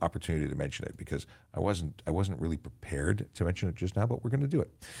great opportunity to mention it because I wasn't really prepared to mention it just now, but we're going to do it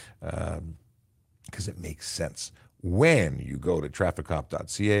because it makes sense. When you go to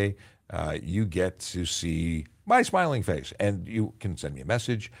trafficcop.ca, you get to see my smiling face, and you can send me a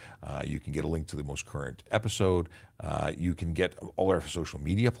message. You can get a link to the most current episode. You can get all our social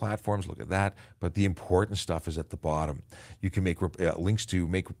media platforms. Look at that. But the important stuff is at the bottom. You can make links to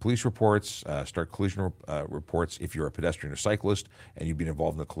make police reports, start collision reports if you're a pedestrian or cyclist and you've been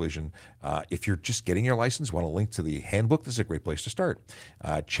involved in a collision. If you're just getting your license, want a link to the handbook, this is a great place to start.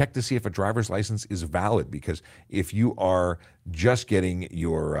 Check to see if a driver's license is valid, because if you are just getting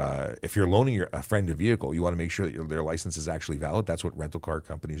if you're loaning a friend a vehicle, you want to make sure that their license is actually valid. That's what rental car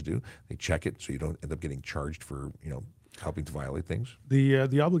companies do. They check it so you don't end up getting charged for helping to violate things.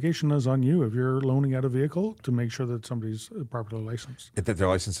 The obligation is on you if you're loaning out a vehicle to make sure that somebody's properly licensed. That their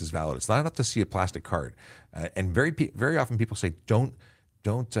license is valid. It's not enough to see a plastic card. And very often people say, don't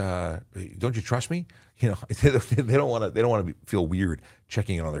you trust me? They don't want to feel weird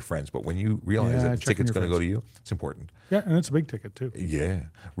checking in on their friends. But when you realize that the ticket's going to go to you, it's important. Yeah, and it's a big ticket too. Yeah.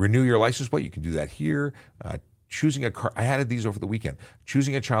 Renew your license plate. You can do that here. Choosing a car. I added these over the weekend.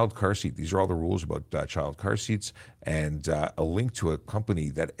 Choosing a child car seat. These are all the rules about child car seats, and a link to a company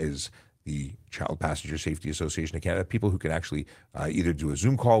that is the Child Passenger Safety Association of Canada, people who can actually either do a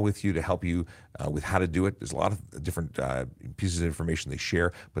Zoom call with you to help you with how to do it. There's a lot of different pieces of information they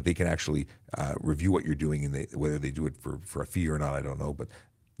share, but they can actually review what you're doing, and whether they do it for a fee or not, I don't know, but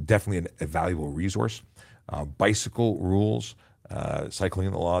definitely a valuable resource. Bicycle rules, cycling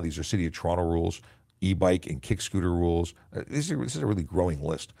in the law. These are City of Toronto rules. E-bike and kick scooter rules. This is a really growing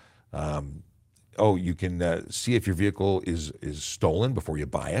list. You can see if your vehicle is stolen before you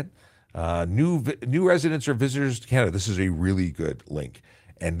buy it. New residents or visitors to Canada. This is a really good link.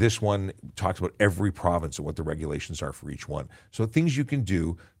 And this one talks about every province and what the regulations are for each one. So things you can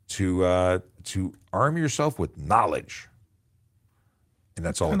do to arm yourself with knowledge. And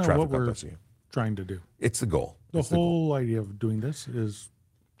that's all Kind at of what Traffic we're Up. trying to do. It's the goal. The It's whole idea of doing this is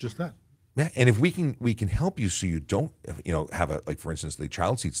just that. Yeah, and if we can help you so you don't have a, like, for instance, the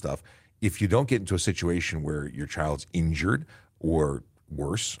child seat stuff. If you don't get into a situation where your child's injured or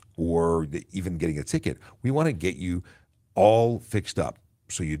worse, or even getting a ticket, we want to get you all fixed up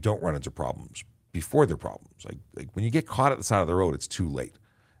so you don't run into problems before they're problems. Like when you get caught at the side of the road, it's too late.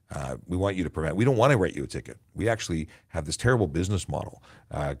 We want you to prevent. We don't want to write you a ticket. We actually have this terrible business model.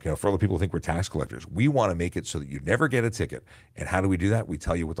 For other people who think we're tax collectors, we want to make it so that you never get a ticket. And how do we do that? We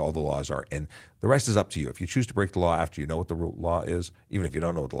tell you what all the laws are, and the rest is up to you. If you choose to break the law after you know what the law is, even if you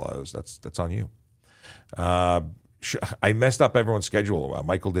don't know what the law is, that's on you. I messed up everyone's schedule.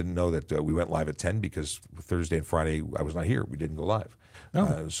 Michael didn't know that we went live at 10 because Thursday and Friday I was not here. We didn't go live.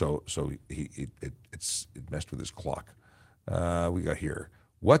 Oh. So it messed with his clock. We got here.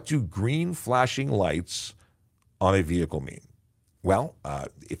 What do green flashing lights on a vehicle mean? Well,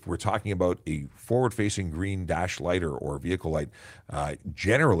 if we're talking about a forward-facing green dash light or vehicle light,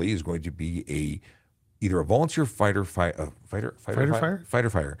 generally is going to be either a volunteer firefighter,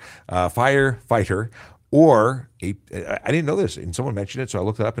 or I didn't know this, and someone mentioned it, so I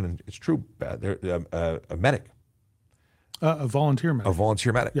looked it up, and it's true. They're a medic. A volunteer medic. A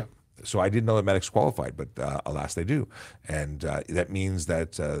volunteer medic. Yeah. So I didn't know that medics qualified, but alas, they do. And that means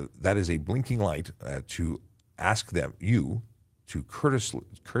that that is a blinking light to ask you to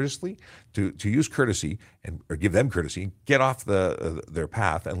courteously to use courtesy or give them courtesy, get off their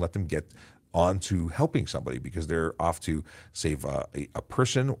path and let them get on to helping somebody, because they're off to save a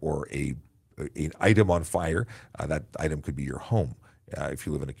person or an item on fire. That item could be your home. If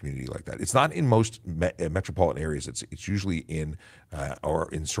you live in a community like that, it's not in most metropolitan areas. It's usually in or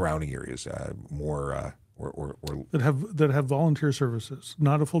in surrounding areas, more or that have volunteer services,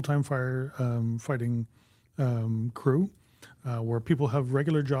 not a full-time fire fighting crew, where people have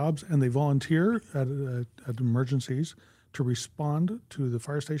regular jobs and they volunteer at emergencies to respond to the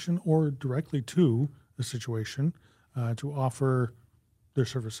fire station or directly to the situation to offer their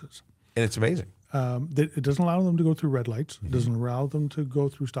services. And it's amazing. It doesn't allow them to go through red lights. It doesn't allow them to go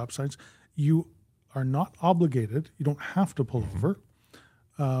through stop signs. You are not obligated. You don't have to pull over,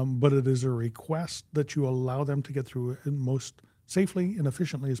 but it is a request that you allow them to get through it most safely and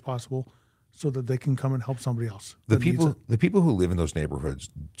efficiently as possible, so that they can come and help somebody else. The people who live in those neighborhoods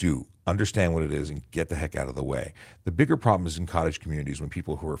do understand what it is and get the heck out of the way. The bigger problem is in cottage communities when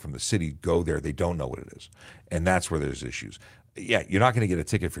people who are from the city go there, they don't know what it is. And that's where there's issues. Yeah, you're not going to get a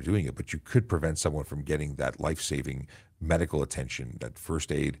ticket for doing it, but you could prevent someone from getting that life-saving medical attention, that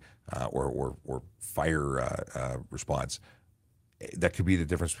first aid or fire response. That could be the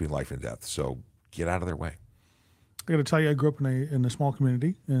difference between life and death. So get out of their way. I got to tell you, I grew up in a small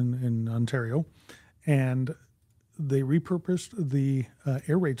community in Ontario, and they repurposed the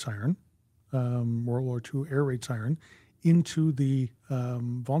air raid siren, World War II air raid siren, into the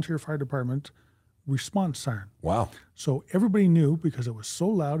volunteer fire department response siren. Wow. So everybody knew, because it was so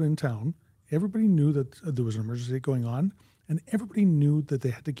loud in town, everybody knew that there was an emergency going on, and everybody knew that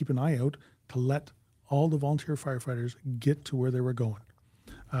they had to keep an eye out to let all the volunteer firefighters get to where they were going.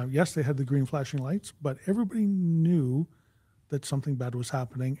 Yes, they had the green flashing lights, but everybody knew that something bad was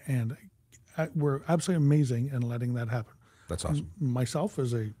happening, and were absolutely amazing in letting that happen. That's awesome. Myself,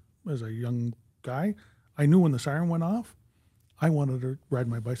 as a young guy, I knew when the siren went off, I wanted to ride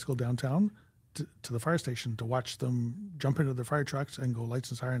my bicycle downtown to the fire station to watch them jump into their fire trucks and go lights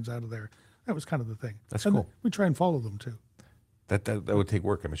and sirens out of there. That was kind of the thing. That's and cool. We try and follow them too. That would take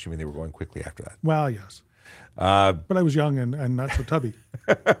work. I'm assuming they were going quickly after that. Well, yes. But I was young and not so tubby.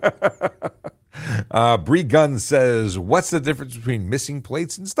 Bree Gunn says, what's the difference between missing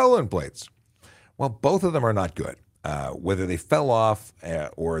plates and stolen plates? Well, both of them are not good. Whether they fell off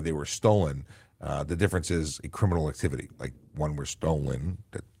or they were stolen, the difference is a criminal activity. Like one were stolen,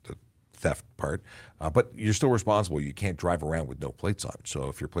 the theft part, but you're still responsible. You can't drive around with no plates on. So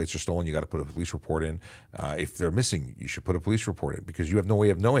if your plates are stolen, you got to put a police report in. If they're missing, you should put a police report in, because you have no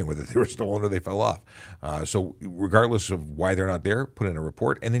way of knowing whether they were stolen or they fell off. So regardless of why they're not there, put in a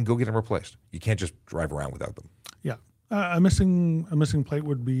report and then go get them replaced. You can't just drive around without them. Yeah. A missing plate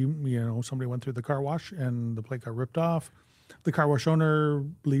would be, somebody went through the car wash and the plate got ripped off. The car wash owner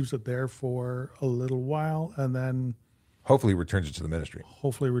leaves it there for a little while and then hopefully returns it to the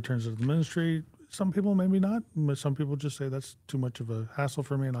ministry. Some people maybe not. Some people just say that's too much of a hassle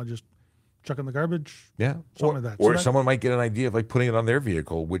for me, and I'll just chuck in the garbage. Yeah. Something like that. Or So that- someone might get an idea of like putting it on their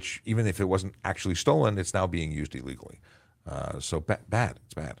vehicle, which even if it wasn't actually stolen, it's now being used illegally. So bad.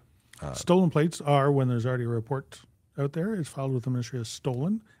 It's bad. Stolen plates are when there's already a report out there. It's filed with the ministry as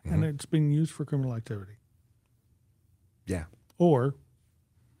stolen, and it's being used for criminal activity, Yeah. or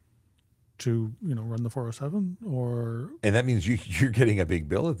to run the 407, or And that means you're getting a big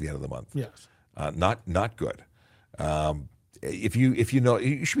bill at the end of the month. yes, Not good. If you know,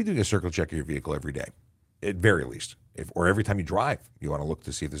 you should be doing a circle check of your vehicle every day, at very least. Or every time you drive, you want to look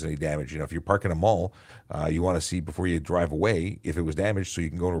to see if there's any damage. If you're parking a mall, you want to see before you drive away if it was damaged, so you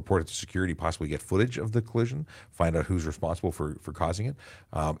can go and report it to security, possibly get footage of the collision, find out who's responsible for causing it.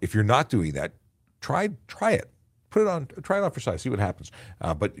 If you're not doing that, try it. Put it on, try it on for size, see what happens.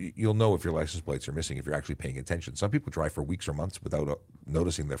 But you'll know if your license plates are missing if you're actually paying attention. Some people drive for weeks or months without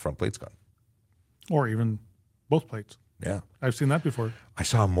noticing their front plate's gone. or even both plates. Yeah. I've seen that before. I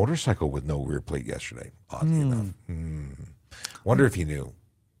saw a motorcycle with no rear plate yesterday, oddly enough. Wonder if you knew.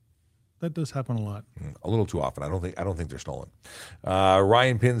 That does happen a lot. A little too often. I don't think they're stolen.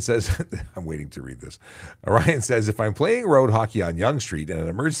 Ryan Pinn says, I'm waiting to read this. Ryan says, if I'm playing road hockey on Yonge Street and an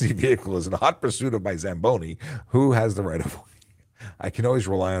emergency vehicle is in hot pursuit of my Zamboni, who has the right of way? I can always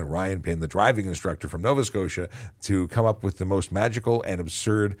rely on Ryan Pinn, the driving instructor from Nova Scotia, to come up with the most magical and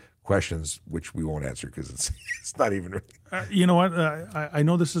absurd questions, which we won't answer because it's not even. You know what? I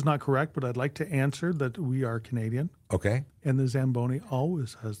know this is not correct, but I'd like to answer that we are Canadian, Okay. and the Zamboni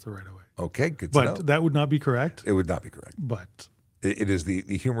always has the right of way. Okay. Good to know. But that would not be correct. It would not be correct. But It is the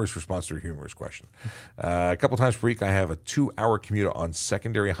humorous response to a humorous question. A couple times per week, I have a 2-hour commute on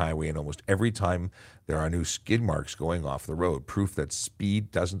secondary highway, and almost every time there are new skid marks going off the road, proof that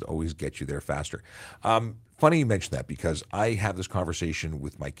speed doesn't always get you there faster. Funny you mention that because I have this conversation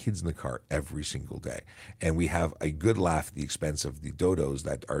with my kids in the car every single day, and we have a good laugh at the expense of the dodos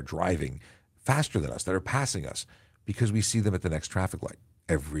that are driving faster than us, that are passing us, because we see them at the next traffic light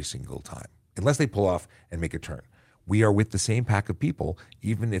every single time, unless they pull off and make a turn. We are with the same pack of people,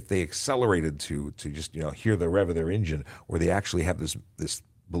 even if they accelerated to just hear the rev of their engine, or they actually have this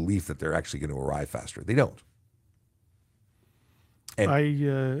belief that they're actually going to arrive faster. They don't. And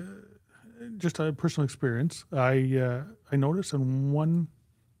I just a personal experience. I noticed in one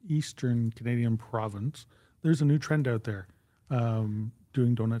eastern Canadian province, there's a new trend out there,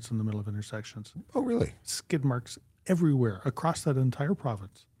 doing donuts in the middle of intersections. oh, really? Skid marks everywhere across that entire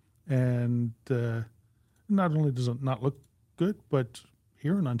province, and not only does it not look good, but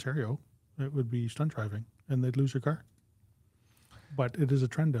here in Ontario, it would be stunt driving, and they'd lose your car. But it is a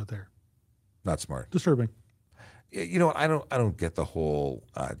trend out there. Not smart. Disturbing. You know what? I don't get the whole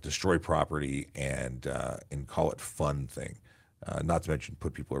destroy property and call it fun thing. Not to mention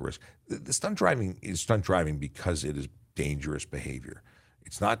put people at risk. The stunt driving is stunt driving because it is dangerous behavior.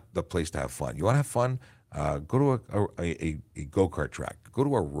 It's not the place to have fun. You want to have fun? Go to a go-kart track. Go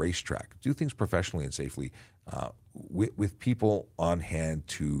to a racetrack. Do things professionally and safely with people on hand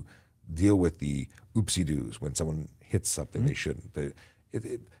to deal with the oopsie-doos when someone hits something they shouldn't.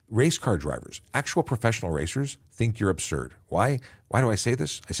 Race car drivers, actual professional racers, think you're absurd. Why? Why do I say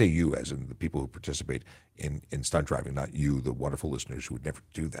this? I say you as in the people who participate in stunt driving, not you, the wonderful listeners who would never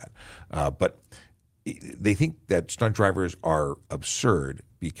do that. But they think that stunt drivers are absurd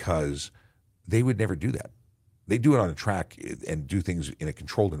because they would never do that. They do it on a track and do things in a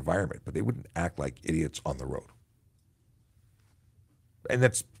controlled environment, but they wouldn't act like idiots on the road. And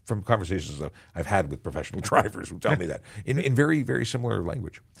that's from conversations that I've had with professional drivers who tell me that in very, very similar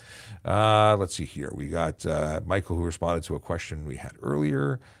language. Let's see here. We got Michael who responded to a question we had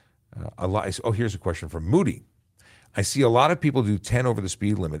earlier. Here's a question from Moody. I see a lot of people do 10 over the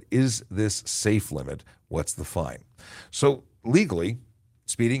speed limit. Is this safe limit? What's the fine? So legally,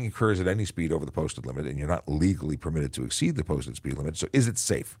 speeding occurs at any speed over the posted limit, and you're not legally permitted to exceed the posted speed limit. So is it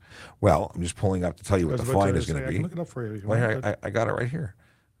safe? Well, I'm just pulling up to tell you what the fine is going to be. I can look it up for you. I got it right here.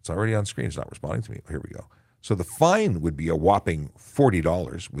 It's already on screen. It's not responding to me. Here we go. So the fine would be a whopping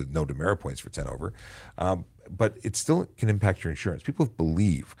 $40 with no demerit points for 10 over. But it still can impact your insurance. People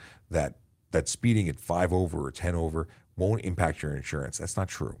believe that speeding at 5 over or 10 over won't impact your insurance. That's not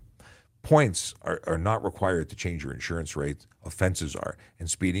true. Points are not required to change your insurance rate. Offenses are. And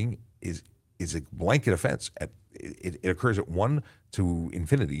speeding is a blanket offense. It occurs at 1 to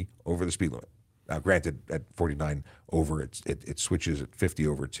infinity over the speed limit. Now, granted, at 49 over, it switches at 50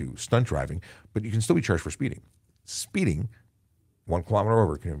 over to stunt driving, but you can still be charged for speeding. Speeding 1 kilometer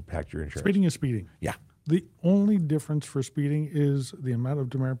over can impact your insurance. Speeding is speeding. Yeah. The only difference for speeding is the amount of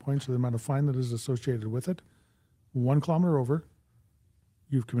demerit points or the amount of fine that is associated with it. 1 kilometer over,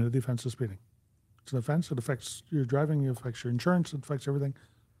 you've committed the offense of speeding. It's an offense. It affects your driving. It affects your insurance. It affects everything.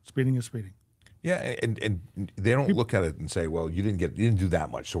 Speeding is speeding. Yeah, and they don't look at it and say, well, you didn't do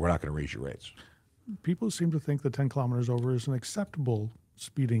that much, so we're not going to raise your rates. People seem to think that 10 kilometers over is an acceptable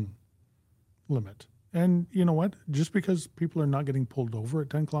speeding limit. And you know what? Just because people are not getting pulled over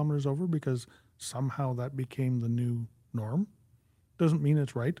at 10 kilometers over because somehow that became the new norm doesn't mean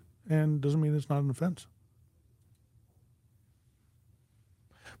it's right and doesn't mean it's not an offense.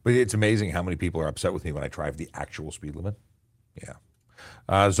 But it's amazing how many people are upset with me when I drive the actual speed limit.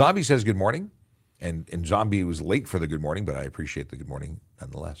 Yeah. Zombie says good morning. And Zombie was late for the good morning, but I appreciate the good morning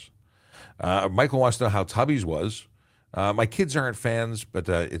nonetheless. Michael wants to know how Tubby's was. My kids aren't fans, but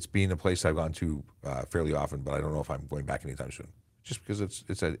it's been a place I've gone to fairly often, but I don't know if I'm going back anytime soon. Just because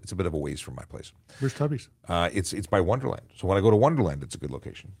it's a bit of a ways from my place. Where's Tubby's? It's by Wonderland. So when I go to Wonderland, it's a good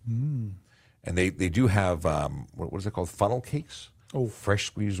location. And they do have, what is it called? Funnel cakes? Oh. Fresh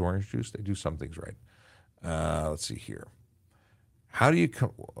squeezed orange juice. They do some things right. Let's see here. How do you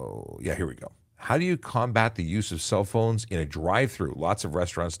here we go. How do you combat the use of cell phones in a drive-through? Lots of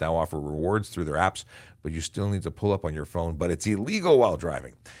restaurants now offer rewards through their apps, but you still need to pull up on your phone, but it's illegal while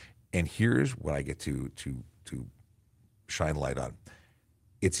driving. And here's what I get to shine light on.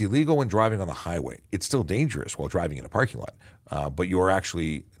 It's illegal when driving on the highway. It's still dangerous while driving in a parking lot, but you are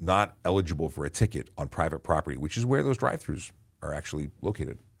actually not eligible for a ticket on private property, which is where those drive-throughs are actually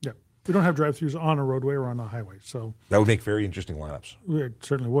located. Yeah. We don't have drive-throughs on a roadway or on a highway, so that would make very interesting lineups. It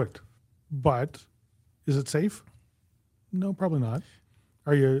certainly would. But is it safe? No, probably not.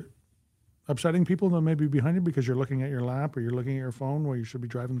 Are you upsetting people that may be behind you because you're looking at your lap or you're looking at your phone while you should be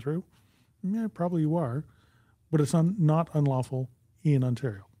driving through? Yeah, probably you are. But it's not unlawful in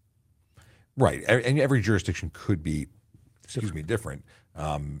Ontario. Right. And every jurisdiction could be, different.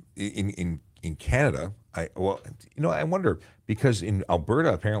 In Canada, I wonder, because in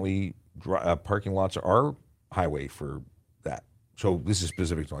Alberta, apparently parking lots are highway for that. So this is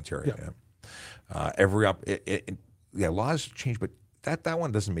specific to Ontario. Yeah. Laws change, but that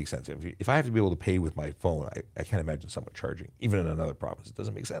one doesn't make sense. If I have to be able to pay with my phone, I can't imagine someone charging, even in another province. It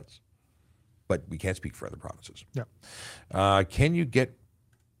doesn't make sense. But we can't speak for other provinces. Yeah. Can you get,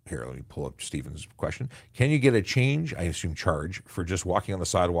 here, let me pull up Stephen's question. Can you get a change, I assume charge, for just walking on the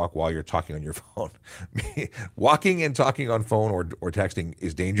sidewalk while you're talking on your phone? Walking and talking on phone or texting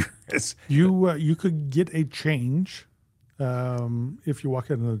is dangerous. You could get a change if you walk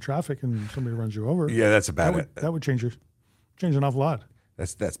out into the traffic and somebody runs you over. Yeah, that's a bad. That would change an awful lot.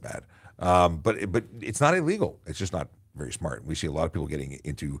 That's bad. But it's not illegal. It's just not very smart. We see a lot of people getting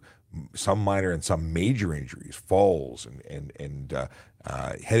into some minor and some major injuries, falls and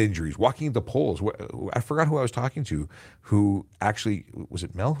head injuries, walking into poles. I forgot who I was talking to, who actually, was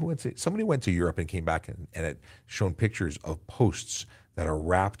it Mel who somebody went to Europe and came back and it shown pictures of posts that are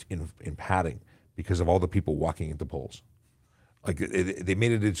wrapped in padding because of all the people walking into poles. Like they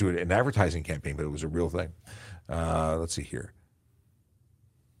made it into an advertising campaign, but it was a real thing. Let's see here.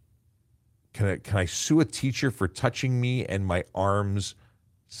 Can I sue a teacher for touching me and my arms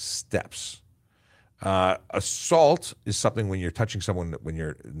steps? Assault is something when you're touching someone when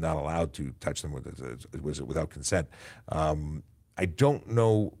you're not allowed to touch them without consent. I don't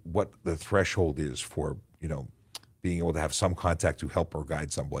know what the threshold is for being able to have some contact to help or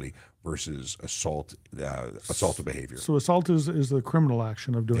guide somebody versus assaultive behavior. So assault is the criminal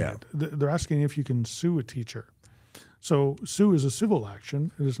action of doing it. They're asking if you can sue a teacher. So sue is a civil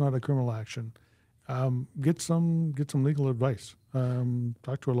action. It is not a criminal action. Get some legal advice.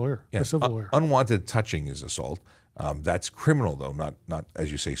 Talk to a lawyer, a civil lawyer. Unwanted touching is assault. That's criminal though, not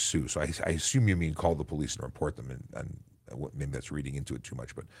as you say sue. So I assume you mean call the police and report them, and maybe that's reading into it too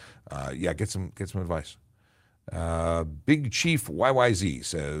much. But get some advice. Big Chief YYZ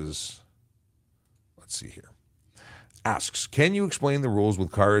says, let's see here. Asks, can you explain the rules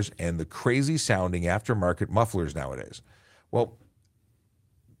with cars and the crazy sounding aftermarket mufflers nowadays? Well,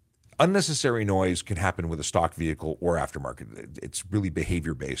 unnecessary noise can happen with a stock vehicle or aftermarket. It's really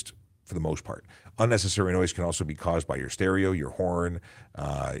behavior based for the most part. Unnecessary noise can also be caused by your stereo, your horn,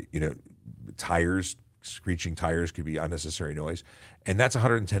 tires, screeching tires could be unnecessary noise. And that's a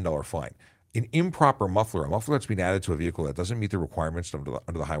 $110 fine. An improper muffler, a muffler that's been added to a vehicle that doesn't meet the requirements under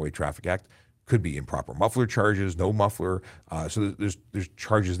the Highway Traffic Act, could be improper muffler charges, no muffler. So there's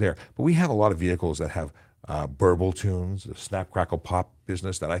charges there. But we have a lot of vehicles that have burble tunes, the snap, crackle, pop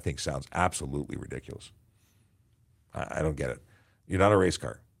business that I think sounds absolutely ridiculous. I don't get it. You're not a race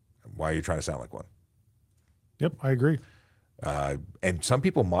car. Why are you trying to sound like one? Yep, I agree. And some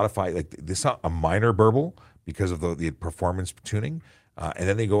people modify, like this, a minor burble because of the performance tuning. And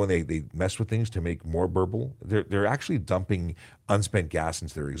then they go and they mess with things to make more burble. They're actually dumping unspent gas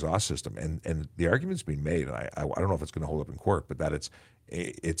into their exhaust system, and the argument's being made. And I don't know if it's going to hold up in court, but that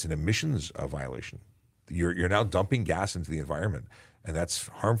it's an emissions violation. You're now dumping gas into the environment, and that's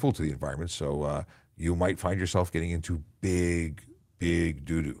harmful to the environment. So you might find yourself getting into big doo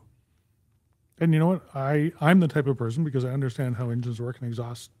doo. And you know what? I'm the type of person, because I understand how engines work and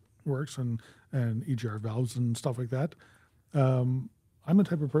exhaust works and EGR valves and stuff like that. I'm the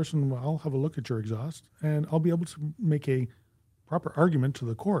type of person, well, I'll have a look at your exhaust and I'll be able to make a proper argument to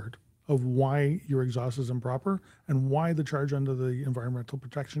the court of why your exhaust is improper and why the charge under the Environmental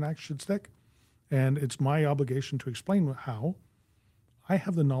Protection Act should stick. And it's my obligation to explain how. I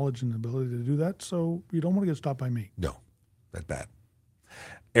have the knowledge and ability to do that, so you don't want to get stopped by me. No, that's bad.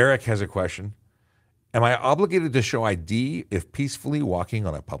 Eric has a question. Am I obligated to show ID if peacefully walking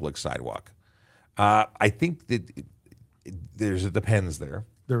on a public sidewalk? I think that there's a depends there.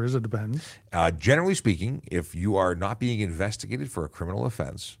 There is a depends. Generally speaking, if you are not being investigated for a criminal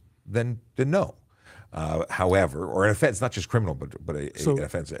offense, then no. However, or an offense, not just criminal, but an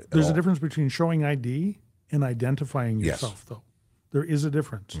offense. There's a difference between showing ID and identifying yourself, though. There is a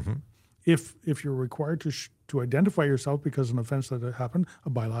difference. Mm-hmm. If you're required to identify yourself because of an offense that happened, a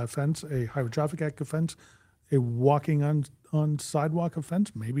bylaw offense, a Highway Traffic Act offense, a walking on sidewalk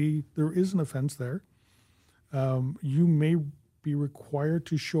offense, maybe there is an offense there. You may be required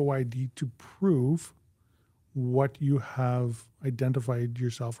to show ID to prove what you have identified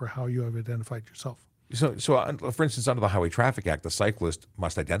yourself or how you have identified yourself. So, for instance, under the Highway Traffic Act, the cyclist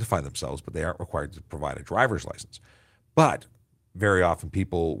must identify themselves, but they aren't required to provide a driver's license. But very often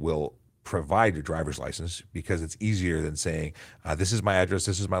people will provide a driver's license because it's easier than saying, this is my address,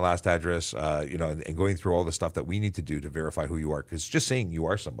 this is my last address, and going through all the stuff that we need to do to verify who you are. Because just saying you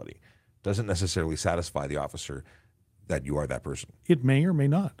are somebody doesn't necessarily satisfy the officer that you are that person. It may or may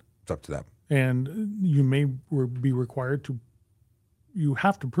not. It's up to them. And you may be required to, you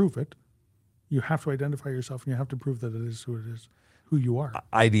have to prove it. You have to identify yourself, and you have to prove that it is, who you are.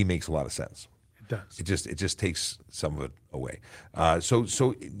 ID makes a lot of sense. It does. It just takes some of it away.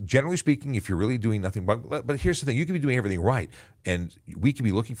 So generally speaking, if you're really doing nothing, but here's the thing: you can be doing everything right, and we can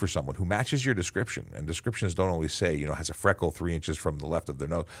be looking for someone who matches your description. And descriptions don't always say, has a freckle 3 inches from the left of their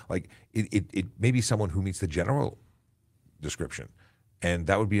nose. Like it may be someone who meets the general description, and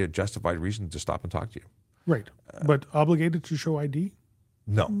that would be a justified reason to stop and talk to you. Right, but obligated to show ID?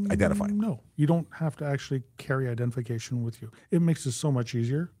 No, identify. No, you don't have to actually carry identification with you. It makes it so much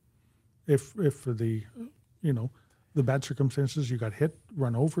easier. If for the, the bad circumstances, you got hit,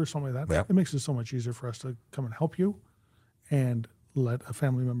 run over, something like that, yeah. It makes it so much easier for us to come and help you and let a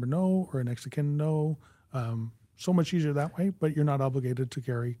family member know or a next of kin know. So much easier that way, but you're not obligated to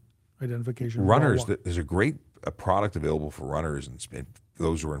carry identification. Runners, there's a great product available for runners and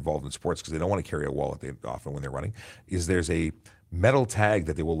those who are involved in sports because they don't want to carry a wallet often when they're running, there's a metal tag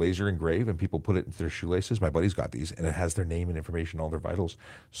that they will laser engrave and people put it into their shoelaces. My buddy's got these, and it has their name and information, all their vitals,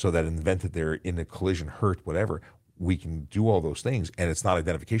 so that in the event that they're in a collision, hurt, whatever, we can do all those things. And it's not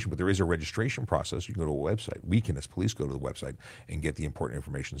identification, but there is a registration process. You can go to a website. We can, as police, go to the website and get the important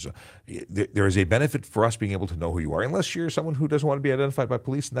information. So there is a benefit for us being able to know who you are, unless you're someone who doesn't want to be identified by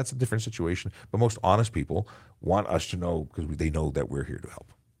police, and that's a different situation. But most honest people want us to know because they know that we're here to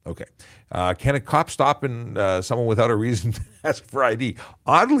help. Okay. Can a cop stop someone without a reason to ask for ID?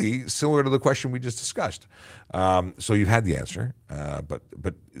 Oddly, similar to the question we just discussed. So you've had the answer, but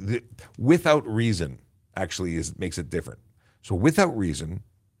without reason actually makes it different. So without reason,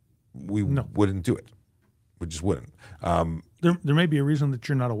 we wouldn't do it. We just wouldn't. There may be a reason that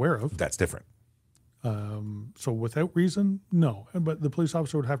you're not aware of. That's different. So without reason, no. But the police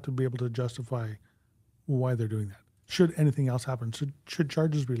officer would have to be able to justify why they're doing that. Should anything else happen? Should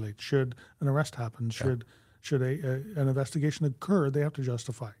charges be laid? Should an arrest happen? Should an investigation occur? They have to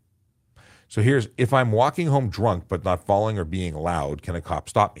justify. So if I'm walking home drunk but not falling or being loud, can a cop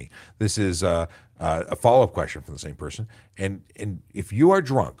stop me? This is a follow-up question from the same person. And if you are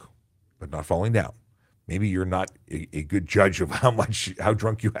drunk but not falling down, maybe you're not a good judge of how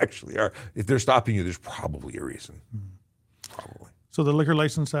drunk you actually are. If they're stopping you, there's probably a reason. Probably. So the Liquor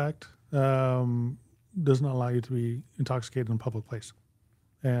License Act does not allow you to be intoxicated in a public place.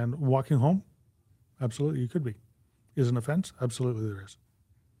 And walking home, absolutely you could be. Is an offense? Absolutely there is.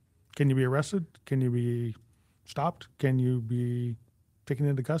 Can you be arrested? Can you be stopped? Can you be taken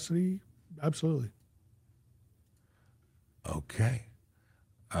into custody? Absolutely. Okay.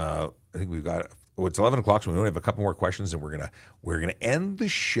 I think we've got it's 11 o'clock, so we only have a couple more questions, and we're gonna end the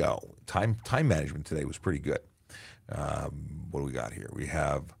show. Time management today was pretty good. What do we got here? We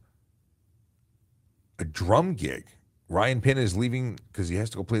have a drum gig Ryan Pinn is leaving because he has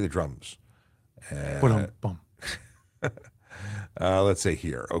to go play the drums. Boom. Let's say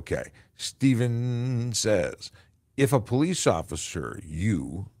here. Okay. Steven says, if a police officer,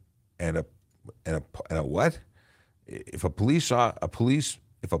 you, and a what? If a police,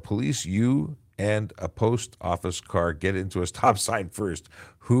 you and a post office car get into a stop sign first,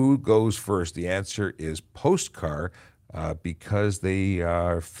 who goes first? The answer is post car because they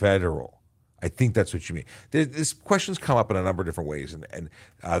are federal. I think that's what you mean. This questions come up in a number of different ways, and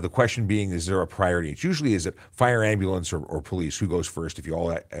the question being, is there a priority? It's usually, is it fire, ambulance, or police? Who goes first if you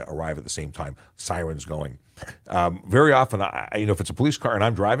all arrive at the same time? Sirens going. Very often, if it's a police car and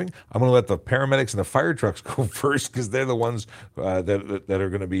I'm driving, I'm going to let the paramedics and the fire trucks go first because they're the ones that are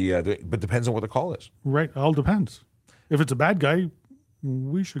going to be. But depends on what the call is. Right, all depends. If it's a bad guy,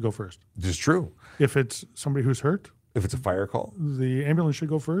 we should go first. This is true. If it's somebody who's hurt, if it's a fire call, the ambulance should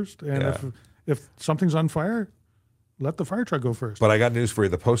go first, and if something's on fire, let the fire truck go first. But I got news for you: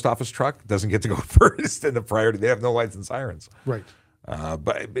 the post office truck doesn't get to go first in the priority. They have no lights and sirens. Right.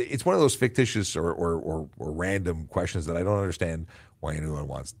 But it's one of those fictitious or random questions that I don't understand why anyone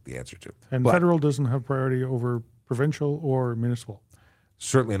wants the answer to. And federal doesn't have priority over provincial or municipal.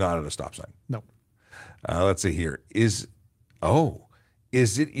 Certainly not at a stop sign. No. Let's see here. Is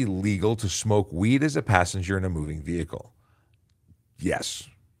it illegal to smoke weed as a passenger in a moving vehicle? Yes.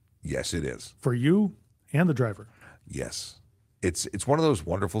 Yes, it is. For you and the driver. Yes. It's one of those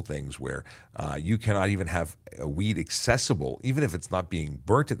wonderful things where you cannot even have a weed accessible, even if it's not being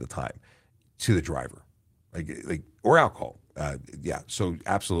burnt at the time, to the driver, like or alcohol. So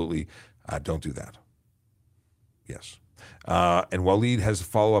absolutely, don't do that. Yes. And Waleed has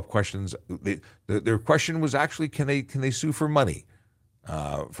follow-up questions. Their question was actually, can they sue for money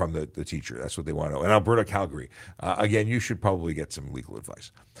from the teacher? That's what they want to know. And Alberta, Calgary. Again, you should probably get some legal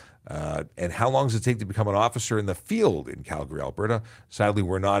advice. And how long does it take to become an officer in the field in Calgary, Alberta? Sadly,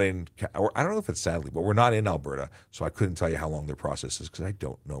 we're not in, or I don't know if it's sadly, but we're not in Alberta, so I couldn't tell you how long their process is because I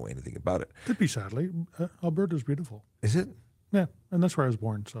don't know anything about it. Could be sadly. Alberta's beautiful. Is it? Yeah, and that's where I was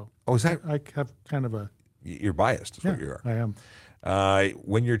born, so. Oh, is that? I have kind of a... You're biased, is what you are. I am.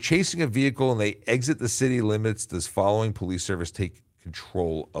 When you're chasing a vehicle and they exit the city limits, does following police service take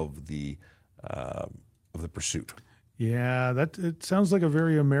control of the pursuit? Yeah, it sounds like a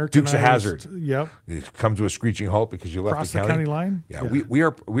very American. Dukes of Hazzard. Yep. You come to a screeching halt because you left Cross the county line. Yeah, we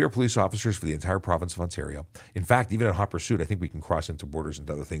are police officers for the entire province of Ontario. In fact, even in hot pursuit, I think we can cross into borders and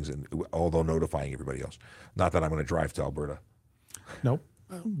other things, although notifying everybody else. Not that I'm going to drive to Alberta. Nope.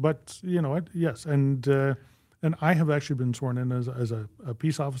 But you know what? Yes, and I have actually been sworn in as a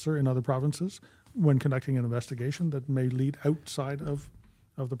peace officer in other provinces when conducting an investigation that may lead outside of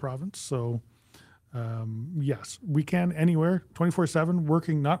the province. So. Yes, we can anywhere, 24/7,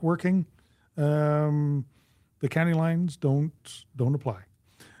 working, not working. The county lines don't apply.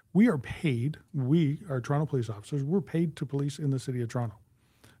 We are paid. We are Toronto police officers. We're paid to police in the city of Toronto.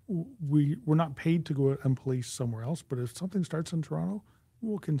 We're not paid to go and police somewhere else. But if something starts in Toronto,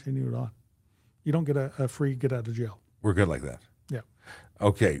 we'll continue it on. You don't get a free get out of jail. We're good like that. Yeah.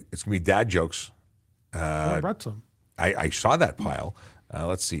 Okay, it's gonna be dad jokes. I brought some. I saw that pile.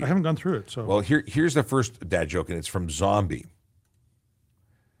 Let's see. I haven't gone through it. So well, here's the first dad joke, and it's from Zombie.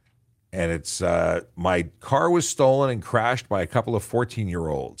 And it's my car was stolen and crashed by a couple of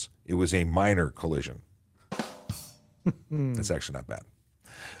 14-year-olds. It was a minor collision. That's actually not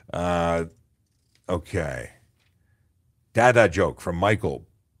bad. Okay. Dada joke from Michael.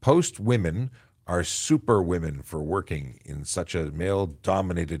 Post women are super women for working in such a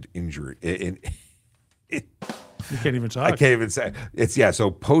male-dominated injury. You can't even talk. I can't even say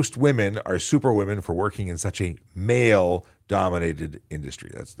so post women are super women for working in such a male dominated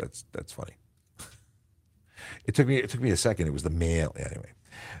industry. That's funny. It took me a second. It was the male anyway.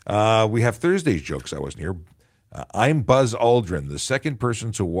 We have Thursday's jokes. I wasn't here. I'm Buzz Aldrin, the second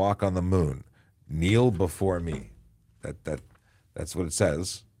person to walk on the moon. Kneel before me. That's what it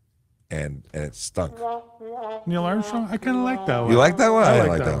says. And it stunk. Neil Armstrong, I kind of like that one. You like that one? I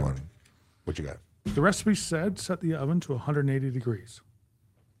like that one. What you got? The recipe said set the oven to 180 degrees.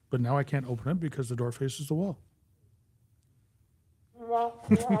 But now I can't open it because the door faces the wall.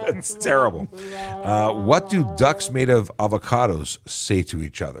 That's terrible. What do ducks made of avocados say to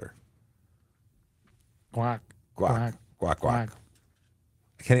each other? Quack. Quack. Quack, quack.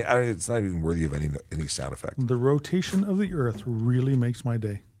 It's not even worthy of any sound effect. The rotation of the earth really makes my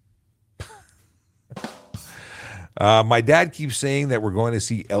day. My dad keeps saying that we're going to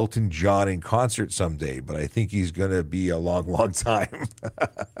see Elton John in concert someday, but I think he's going to be a long, long time.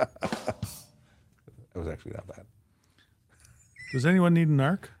 That was actually not bad. Does anyone need an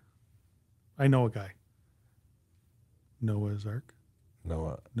arc? I know a guy. Noah's Ark.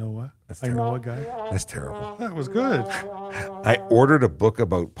 Noah. I know a guy. That's terrible. That was good. I ordered a book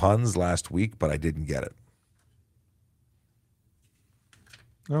about puns last week, but I didn't get it.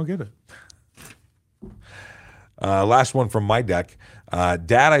 I don't get it. Last one from my deck.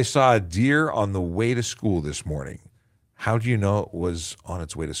 Dad, I saw a deer on the way to school this morning. How do you know it was on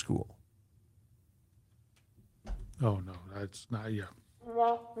its way to school? Oh, no, that's not, yeah.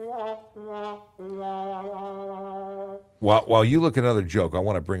 While you look at another joke, I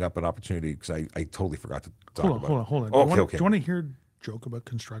want to bring up an opportunity because I totally forgot to talk about it. Hold on. Okay. Do you want to hear a joke about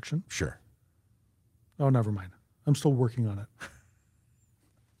construction? Sure. Oh, never mind. I'm still working on it.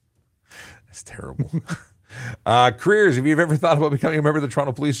 That's terrible. Careers, if you've ever thought about becoming a member of the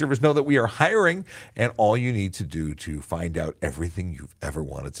Toronto Police Service, know that we are hiring, and all you need to do to find out everything you've ever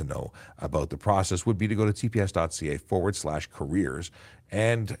wanted to know about the process would be to go to tps.ca/careers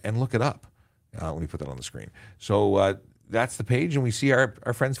and look it up. Let me put that on the screen. So that's the page, and we see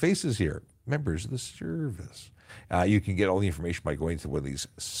our friends' faces here, members of the service. You can get all the information by going to one of these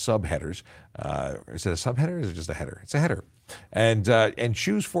subheaders. Is it a subheader or is it just a header? It's a header. And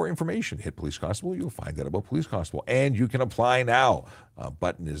choose for information. Hit Police Constable. You'll find out about Police Constable. And you can apply now. A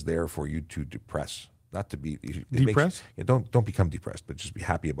button is there for you to depress. Not to be depressed. Don't become depressed, but just be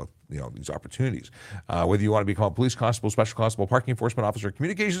happy about these opportunities. Whether you want to become a police constable, special constable, parking enforcement officer,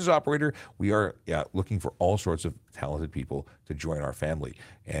 communications operator, we are looking for all sorts of talented people to join our family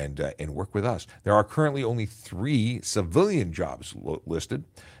and work with us. There are currently only 3 civilian jobs listed.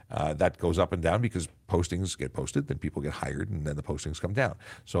 That goes up and down because postings get posted, then people get hired, and then the postings come down.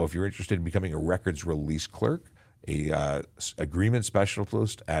 So if you're interested in becoming a records release clerk, a agreement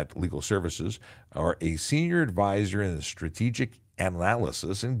specialist at Legal Services, or a senior advisor in the strategic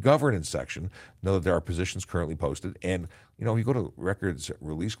analysis and governance section, know that there are positions currently posted. And if you go to records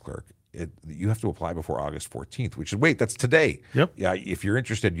release clerk, you have to apply before August 14th, which is that's today. Yep. Yeah. If you're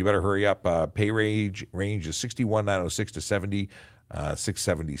interested, you better hurry up. Pay range is $61,906 to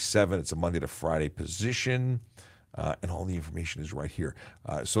 $70,677. It's a Monday to Friday position. And all the information is right here.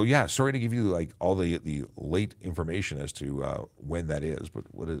 Sorry to give you all the late information as to when that is, but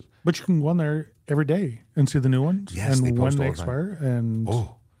what is? But you can go on there every day and see the new ones. Yes, and they post when all they the time. expire. And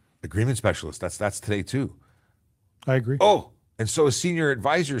Agreement specialist. That's today too. I agree. And so a senior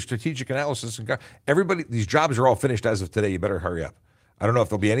advisor, strategic analysis, and everybody. These jobs are all finished as of today. You better hurry up. I don't know if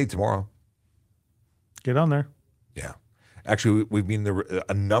there'll be any tomorrow. Get on there. Yeah. Actually,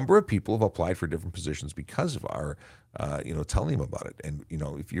 a number of people have applied for different positions because of our, telling them about it. And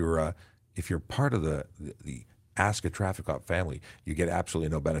if you're part of the ASKaTrafficCop family, you get absolutely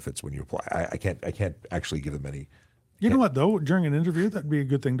no benefits when you apply. I can't actually give them any. You know what though? During an interview, that'd be a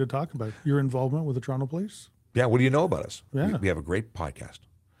good thing to talk about. Your involvement with the Toronto Police. Yeah. What do you know about us? Yeah. We have a great podcast.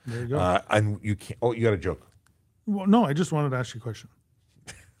 There you go. And you can't. Oh, you got a joke. Well, no, I just wanted to ask you a question.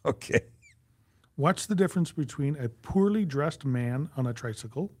 Okay. What's the difference between a poorly dressed man on a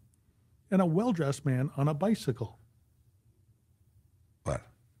tricycle and a well-dressed man on a bicycle? What?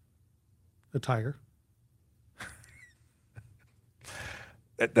 Attire.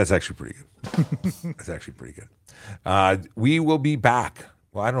 That's actually pretty good. That's actually pretty good. We will be back.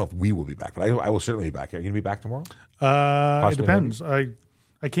 Well, I don't know if we will be back, but I will certainly be back. Are you going to be back tomorrow? It depends. I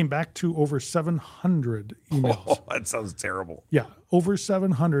came back to over 700 emails. Oh, that sounds terrible. Yeah, over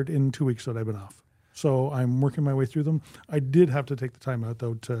 700 in 2 weeks that I've been off. So I'm working my way through them. I did have to take the time out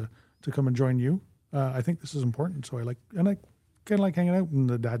though to come and join you. I think this is important. So I kind of like hanging out and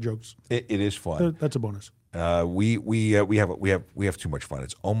the dad jokes. It is fun. That's a bonus. We have too much fun.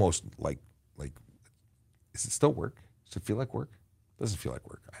 It's almost like does it still work? Does it feel like work? It doesn't feel like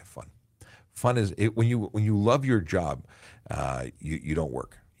work. I have fun. Fun is when you love your job, you don't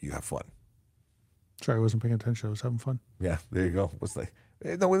work. You have fun. Sorry, I wasn't paying attention. I was having fun. Yeah, there you go. What is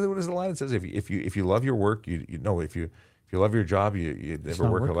the line that says if you love your work, if you love your job, you never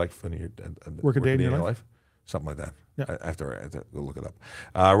work a life in your work a day in your life. Something like that. Yeah. I have to go look it up.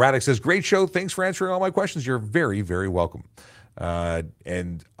 Radek says, great show. Thanks for answering all my questions. You're very, very welcome.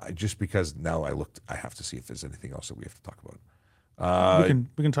 And just because now I have to see if there's anything else that we have to talk about.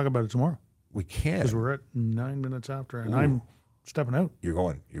 We can talk about it tomorrow. We can. Because we're at 9 minutes after, and I'm stepping out. You're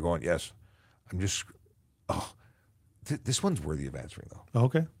going. Yes. I'm just. This one's worthy of answering though.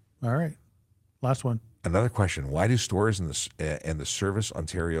 Okay. All right. Last one. Another question: why do stores and the Service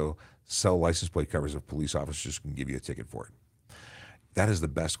Ontario sell license plate covers if police officers can give you a ticket for it? That is the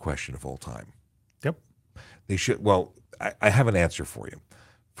best question of all time. Yep. They should. Well, I have an answer for you.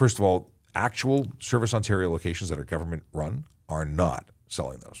 First of all, actual Service Ontario locations that are government run are not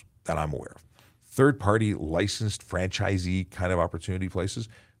selling those that I'm aware of. Third-party licensed franchisee kind of opportunity places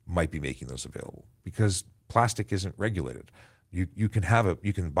might be making those available because plastic isn't regulated. You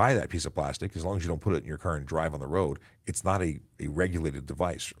can buy that piece of plastic as long as you don't put it in your car and drive on the road. It's not a regulated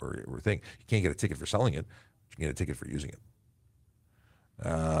device or thing. You can't get a ticket for selling it. You can get a ticket for using it.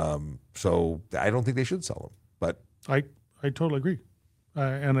 So I don't think they should sell them. But I totally agree.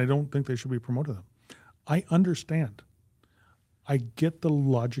 And I don't think they should be promoting them. I understand. I get the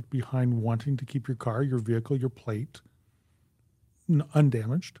logic behind wanting to keep your car, your vehicle, your plate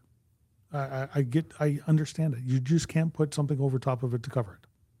undamaged. I understand it. You just can't put something over top of it to cover it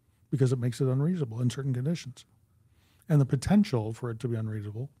because it makes it unreasonable in certain conditions. And the potential for it to be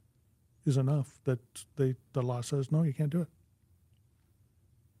unreasonable is enough that the law says, no, you can't do it.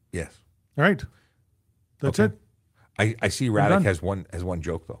 yes. All right. That's Okay. it. I see done. Radek has one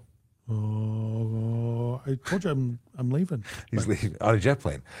joke though. Oh, I told you I'm leaving. He's leaving on a jet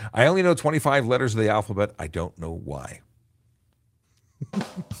plane. I only know 25 letters of the alphabet. I don't know why.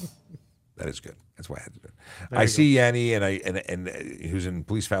 That is good. That's why I had to do it. I see Yanni and who's in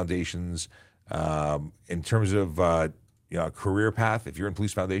police foundations. In terms of career path, if you're in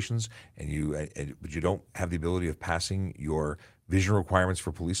police foundations but you don't have the ability of passing your vision requirements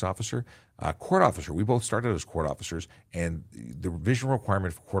for police officer, court officer. We both started as court officers, and the vision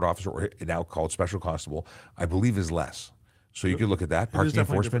requirement for court officer, or now called special constable, I believe is less. So you could look at that. Parking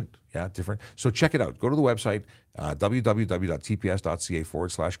enforcement, different. So check it out. Go to the website,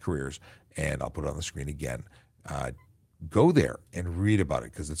 www.tps.ca/careers, and I'll put it on the screen again. Go there and read about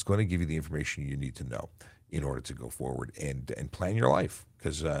it because it's going to give you the information you need to know in order to go forward and plan your life.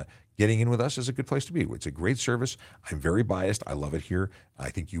 Because getting in with us is a good place to be. It's a great service. I'm very biased. I love it here. I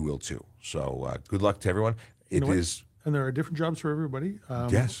think you will too. So good luck to everyone. It is. And there are different jobs for everybody.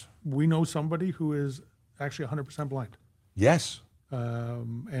 Yes. We know somebody who is actually 100% blind. Yes.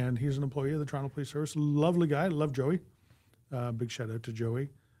 And he's an employee of the Toronto Police Service. Lovely guy. Love Joey. Big shout out to Joey.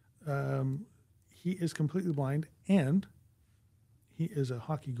 He is completely blind, and he is a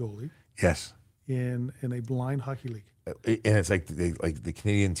hockey goalie. Yes. In a blind hockey league. And it's like the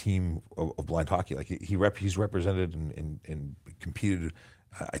Canadian team of blind hockey. Like he's represented and competed,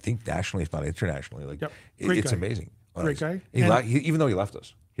 I think nationally, if not internationally. Like it's guy. amazing. Great guy. Even though he left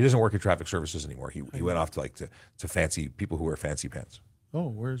us, he doesn't work at traffic services anymore. He went off to fancy people who wear fancy pants. Oh,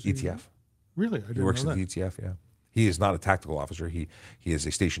 where's ETF? Really, I didn't He works know at that. the ETF. Yeah, he is not a tactical officer. He is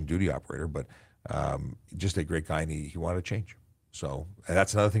a station duty operator, but just a great guy, and he wanted to change. So and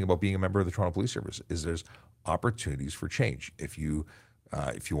that's another thing about being a member of the Toronto Police Service is there's opportunities for change. If you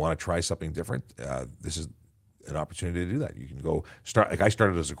want to try something different, this is an opportunity to do that. You can go start. Like I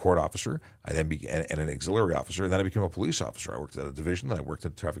started as a court officer, I then and an auxiliary officer, and then I became a police officer. I worked at a division, then I worked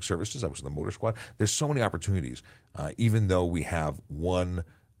at traffic services. I was in the motor squad. There's so many opportunities, even though we have one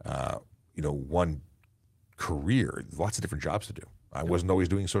career. Lots of different jobs to do. I wasn't always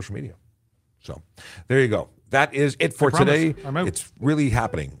doing social media. So there you go. That is it for today. I'm out. It's really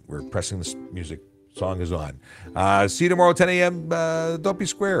happening. We're pressing this music. Song is on. See you tomorrow, 10 a.m. Don't be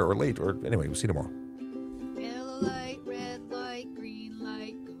square or late. Or anyway, we'll see you tomorrow. Yellow light, red light, green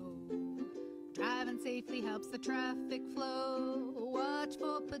light, go. Driving safely helps the traffic flow. Watch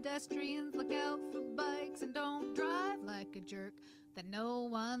for pedestrians, look out for bikes, and don't drive like a jerk that no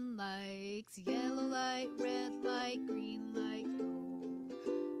one likes. Yellow light, red light, green light, go.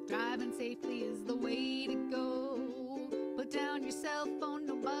 Driving safely is the way to go. Put down your cell phone,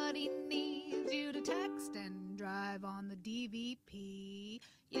 nobody needs you to text and drive on the DVP.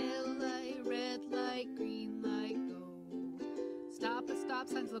 Yellow light, red light, green light, go. Stop at stop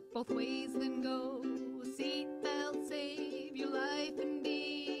signs, look both ways, then go. Seatbelt, save your life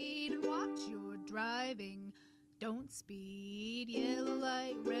indeed. And watch your driving, don't speed. Yellow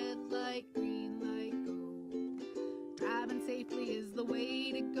light, red light, green light, go. Driving safely is the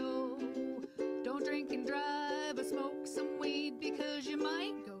way to go. Don't drink and drive or smoke some weed because you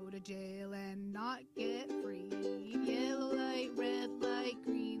might go to jail and not get free. Yellow light, red light,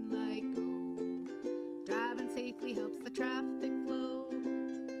 green light, go. Driving safely helps the traffic flow.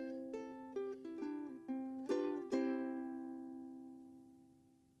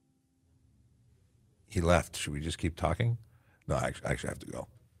 He left. Should we just keep talking? No, I actually have to go.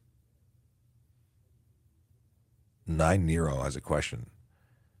 9 Nero has a question.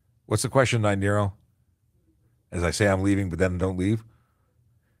 What's the question, 9 Nero? As I say, I'm leaving, but then don't leave.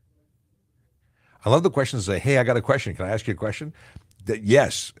 I love the questions that say, hey, I got a question. Can I ask you a question?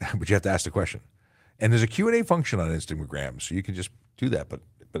 Yes, but you have to ask the question. And there's a Q&A function on Instagram, so you can just do that. But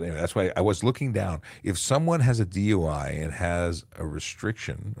anyway, that's why I was looking down. If someone has a DUI and has a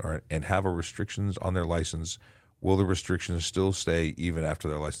restriction and have a restrictions on their license, will the restrictions still stay even after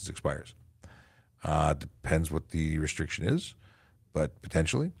their license expires? Depends what the restriction is. but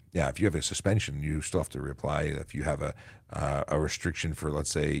potentially, yeah. If you have a suspension, you still have to reapply. If you have a restriction for,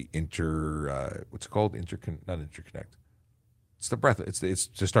 let's say, what's it called? Not interconnect. It's the breath. It's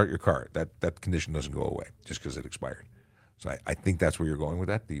to start your car. That condition doesn't go away just because it expired. So I think that's where you're going with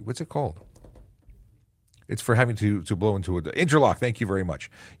that. What's it called? It's for having to blow into a interlock. Thank you very much.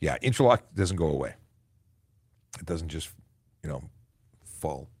 Yeah, interlock doesn't go away. It doesn't just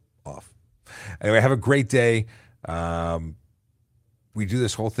fall off. Anyway, have a great day. We do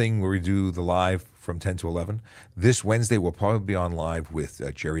this whole thing where we do the live from 10 to 11. This Wednesday, we'll probably be on live with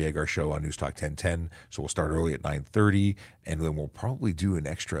Jerry Egg, our show on News Talk 1010. So we'll start early at 9:30, and then we'll probably do an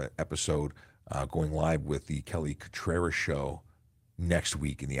extra episode going live with the Kelly Contreras show next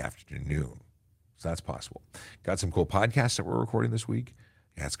week in the afternoon. So that's possible. Got some cool podcasts that we're recording this week.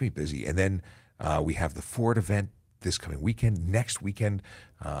 Yeah, it's going to be busy. And then we have the Ford event this coming weekend. Next weekend,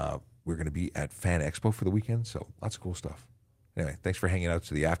 we're going to be at Fan Expo for the weekend. So lots of cool stuff. Anyway, thanks for hanging out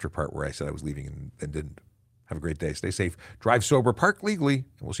to the after part where I said I was leaving and didn't. Have a great day. Stay safe. Drive sober. Park legally. And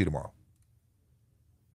we'll see you tomorrow.